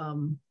the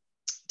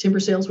timber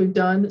sales we've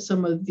done,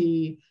 some of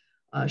the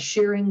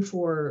sharing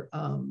for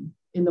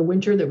in the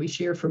winter that we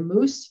share for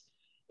moose.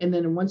 And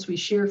then once we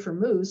share for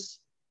moose,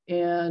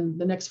 and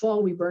the next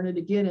fall we burn it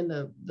again, and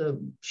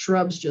the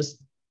shrubs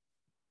just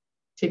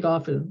take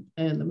off and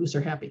the moose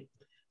are happy.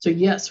 So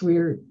yes,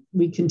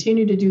 we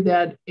continue to do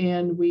that,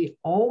 and we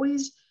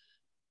always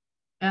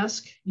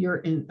ask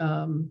your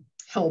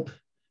help,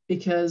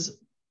 because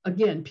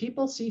again,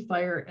 people see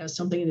fire as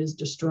something that is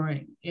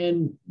destroying,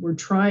 and we're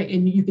trying,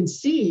 and you can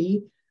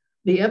see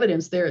the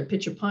evidence there at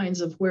Pitcher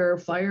Pines of where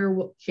fire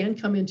can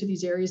come into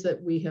these areas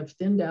that we have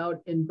thinned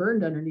out and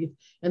burned underneath,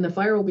 and the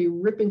fire will be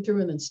ripping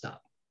through and then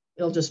stop.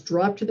 It'll just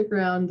drop to the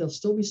ground. There'll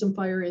still be some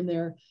fire in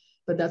there,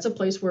 but that's a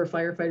place where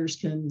firefighters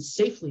can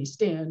safely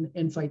stand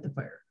and fight the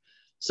fire.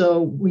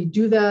 So we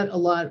do that a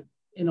lot,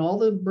 and all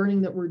the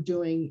burning that we're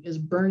doing is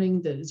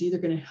burning that is either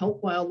going to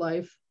help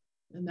wildlife,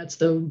 and that's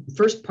the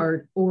first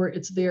part, or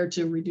it's there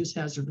to reduce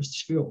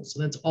hazardous fuels.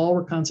 So that's all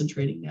we're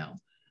concentrating now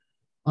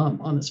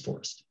on this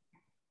forest.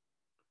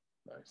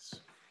 Nice.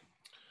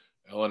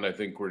 Ellen, I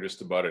think we're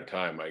just about at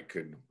time. I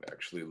could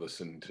actually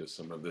listen to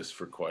some of this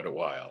for quite a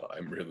while.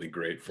 I'm really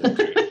grateful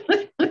to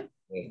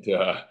you.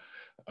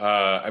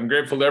 I'm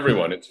grateful to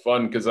everyone. It's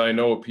fun because I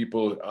know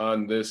people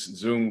on this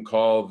Zoom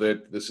call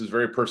that this is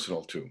very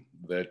personal to,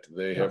 that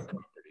they have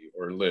property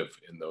or live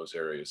in those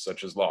areas,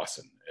 such as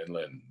Lawson and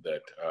Lynn,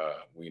 that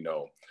we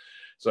know.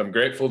 So I'm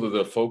grateful to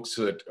the folks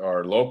that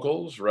are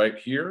locals right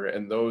here,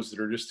 and those that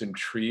are just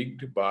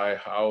intrigued by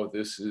how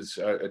this is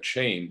a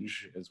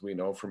change, as we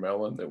know from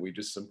Ellen, that we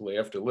just simply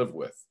have to live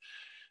with.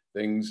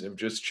 Things have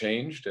just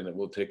changed, and it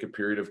will take a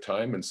period of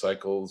time, and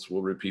cycles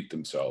will repeat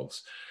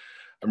themselves.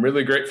 I'm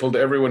really grateful to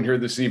everyone here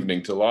this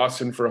evening, to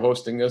Lawson for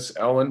hosting us.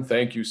 Ellen,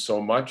 thank you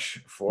so much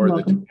for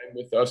the time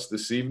with us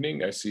this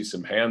evening. I see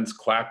some hands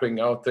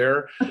clapping out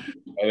there.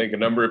 I think a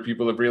number of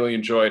people have really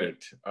enjoyed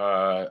it.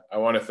 I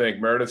want to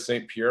thank Meredith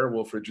St. Pierre,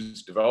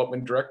 Wolfridge's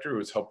development director, who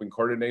is helping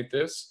coordinate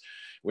this.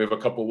 We have a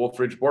couple of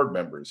Wolfridge board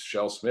members,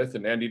 Shell Smith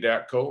and Andy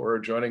Datko, who are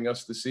joining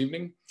us this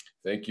evening.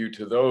 Thank you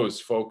to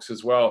those folks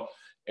as well.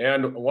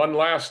 And one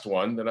last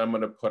one that I'm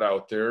going to put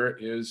out there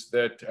is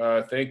that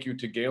thank you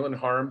to Galen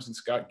Harms and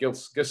Scott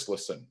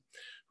Gislason,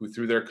 who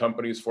through their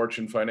companies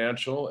Fortune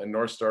Financial and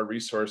North Star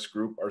Resource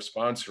Group are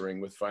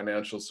sponsoring with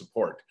financial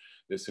support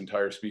this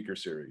entire speaker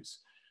series.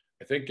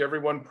 I think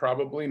everyone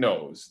probably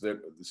knows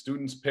that the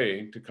students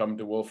pay to come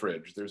to Wolf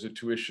Ridge. There's a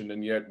tuition,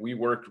 and yet we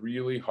work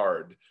really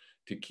hard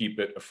to keep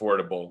it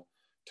affordable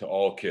to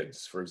all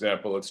kids. For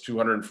example, it's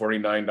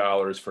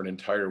 $249 for an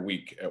entire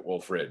week at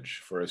Wolf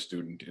Ridge for a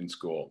student in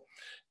school.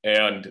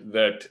 And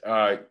that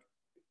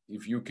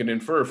if you can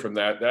infer from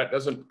that, that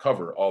doesn't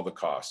cover all the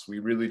costs. We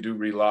really do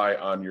rely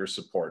on your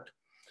support.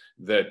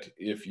 That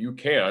if you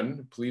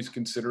can, please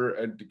consider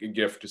a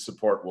gift to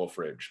support Wolf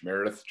Ridge.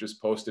 Meredith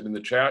just posted in the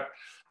chat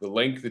the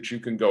link that you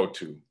can go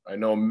to. I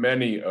know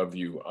many of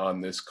you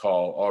on this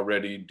call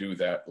already do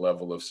that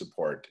level of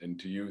support. And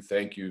to you,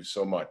 thank you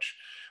so much.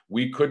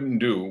 We couldn't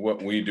do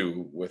what we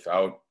do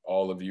without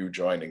all of you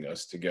joining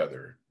us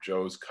together.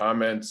 Joe's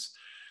comments,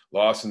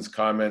 Lawson's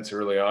comments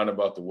early on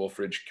about the Wolf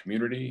Ridge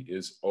community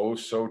is oh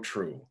so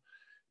true.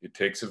 It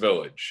takes a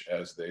village,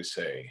 as they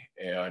say,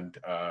 and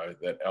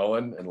that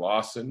Ellen and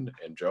Lawson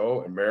and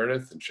Joe and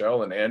Meredith and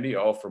Shell and Andy,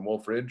 all from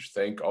Wolf Ridge,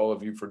 thank all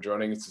of you for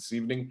joining us this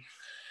evening.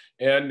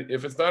 And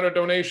if it's not a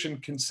donation,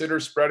 consider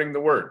spreading the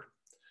word.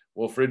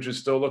 Wolf Ridge is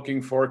still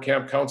looking for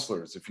camp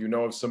counselors. If you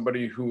know of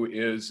somebody who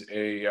is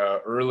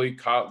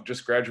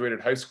just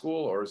graduated high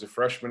school or is a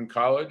freshman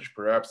college,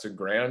 perhaps a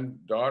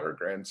granddaughter,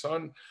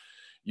 grandson,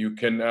 you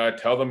can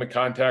tell them to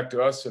contact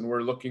us, and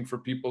we're looking for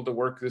people to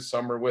work this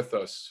summer with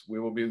us.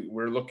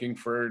 We're looking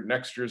for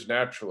next year's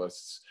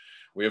naturalists.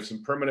 We have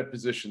some permanent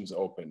positions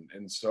open.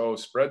 And so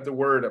spread the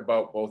word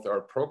about both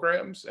our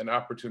programs and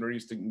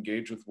opportunities to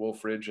engage with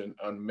Wolf Ridge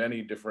on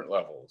many different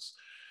levels.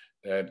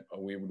 And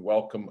we would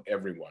welcome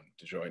everyone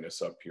to join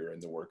us up here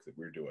in the work that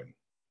we're doing.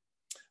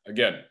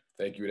 Again,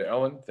 thank you to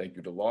Ellen, thank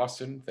you to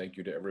Lawson, thank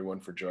you to everyone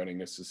for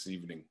joining us this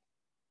evening.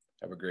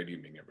 Have a great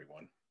evening,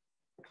 everyone.